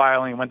handlebars, which is why I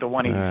only went to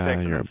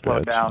 186 and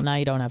slowed down. Now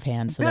you don't have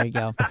hands, so there you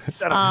go.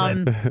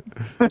 All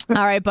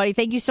right, buddy.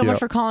 Thank you so much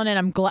for calling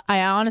in.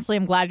 I honestly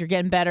am glad you're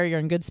getting better. You're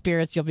in good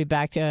spirits. You'll be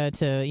back to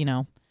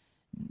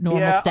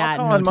normal stat.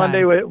 I'll call on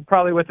Monday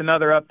probably with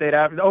another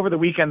update. Over the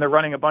weekend, they're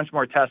running a bunch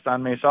more tests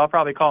on me, so I'll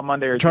probably call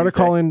Monday or Try Tuesday.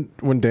 to call in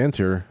when Dan's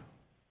here.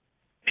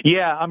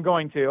 Yeah, I'm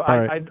going to.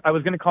 I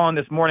was going to call in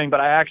this morning, but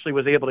I actually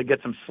was able to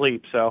get some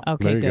sleep. So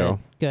okay, there you go.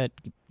 Good.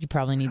 You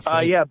probably need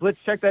sleep. Yeah, Blitz,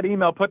 check that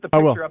email. Put the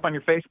picture up on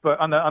your Facebook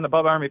on the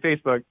Bubba Army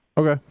Facebook.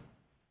 Okay.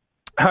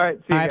 All right.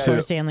 See you guys.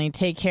 Florida Stanley,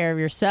 take care of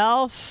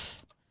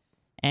yourself.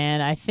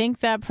 And I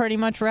think that pretty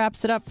much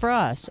wraps it up for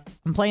us.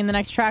 I'm playing the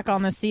next track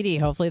on this CD.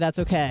 Hopefully that's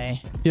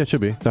okay. Yeah, it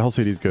should be. The whole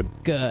CD is good.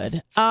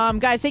 Good.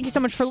 Guys, thank you so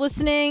much for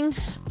listening.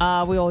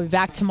 We will be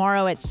back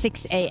tomorrow at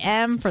 6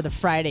 a.m. for the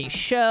Friday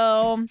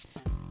show.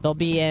 They'll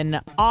be in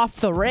Off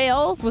the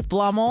Rails with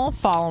Blummel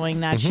following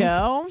that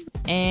show.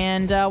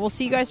 And we'll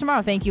see you guys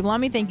tomorrow. Thank you,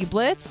 Lummy. Thank you,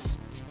 Blitz.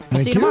 We'll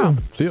see you tomorrow.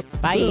 See you.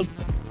 Bye.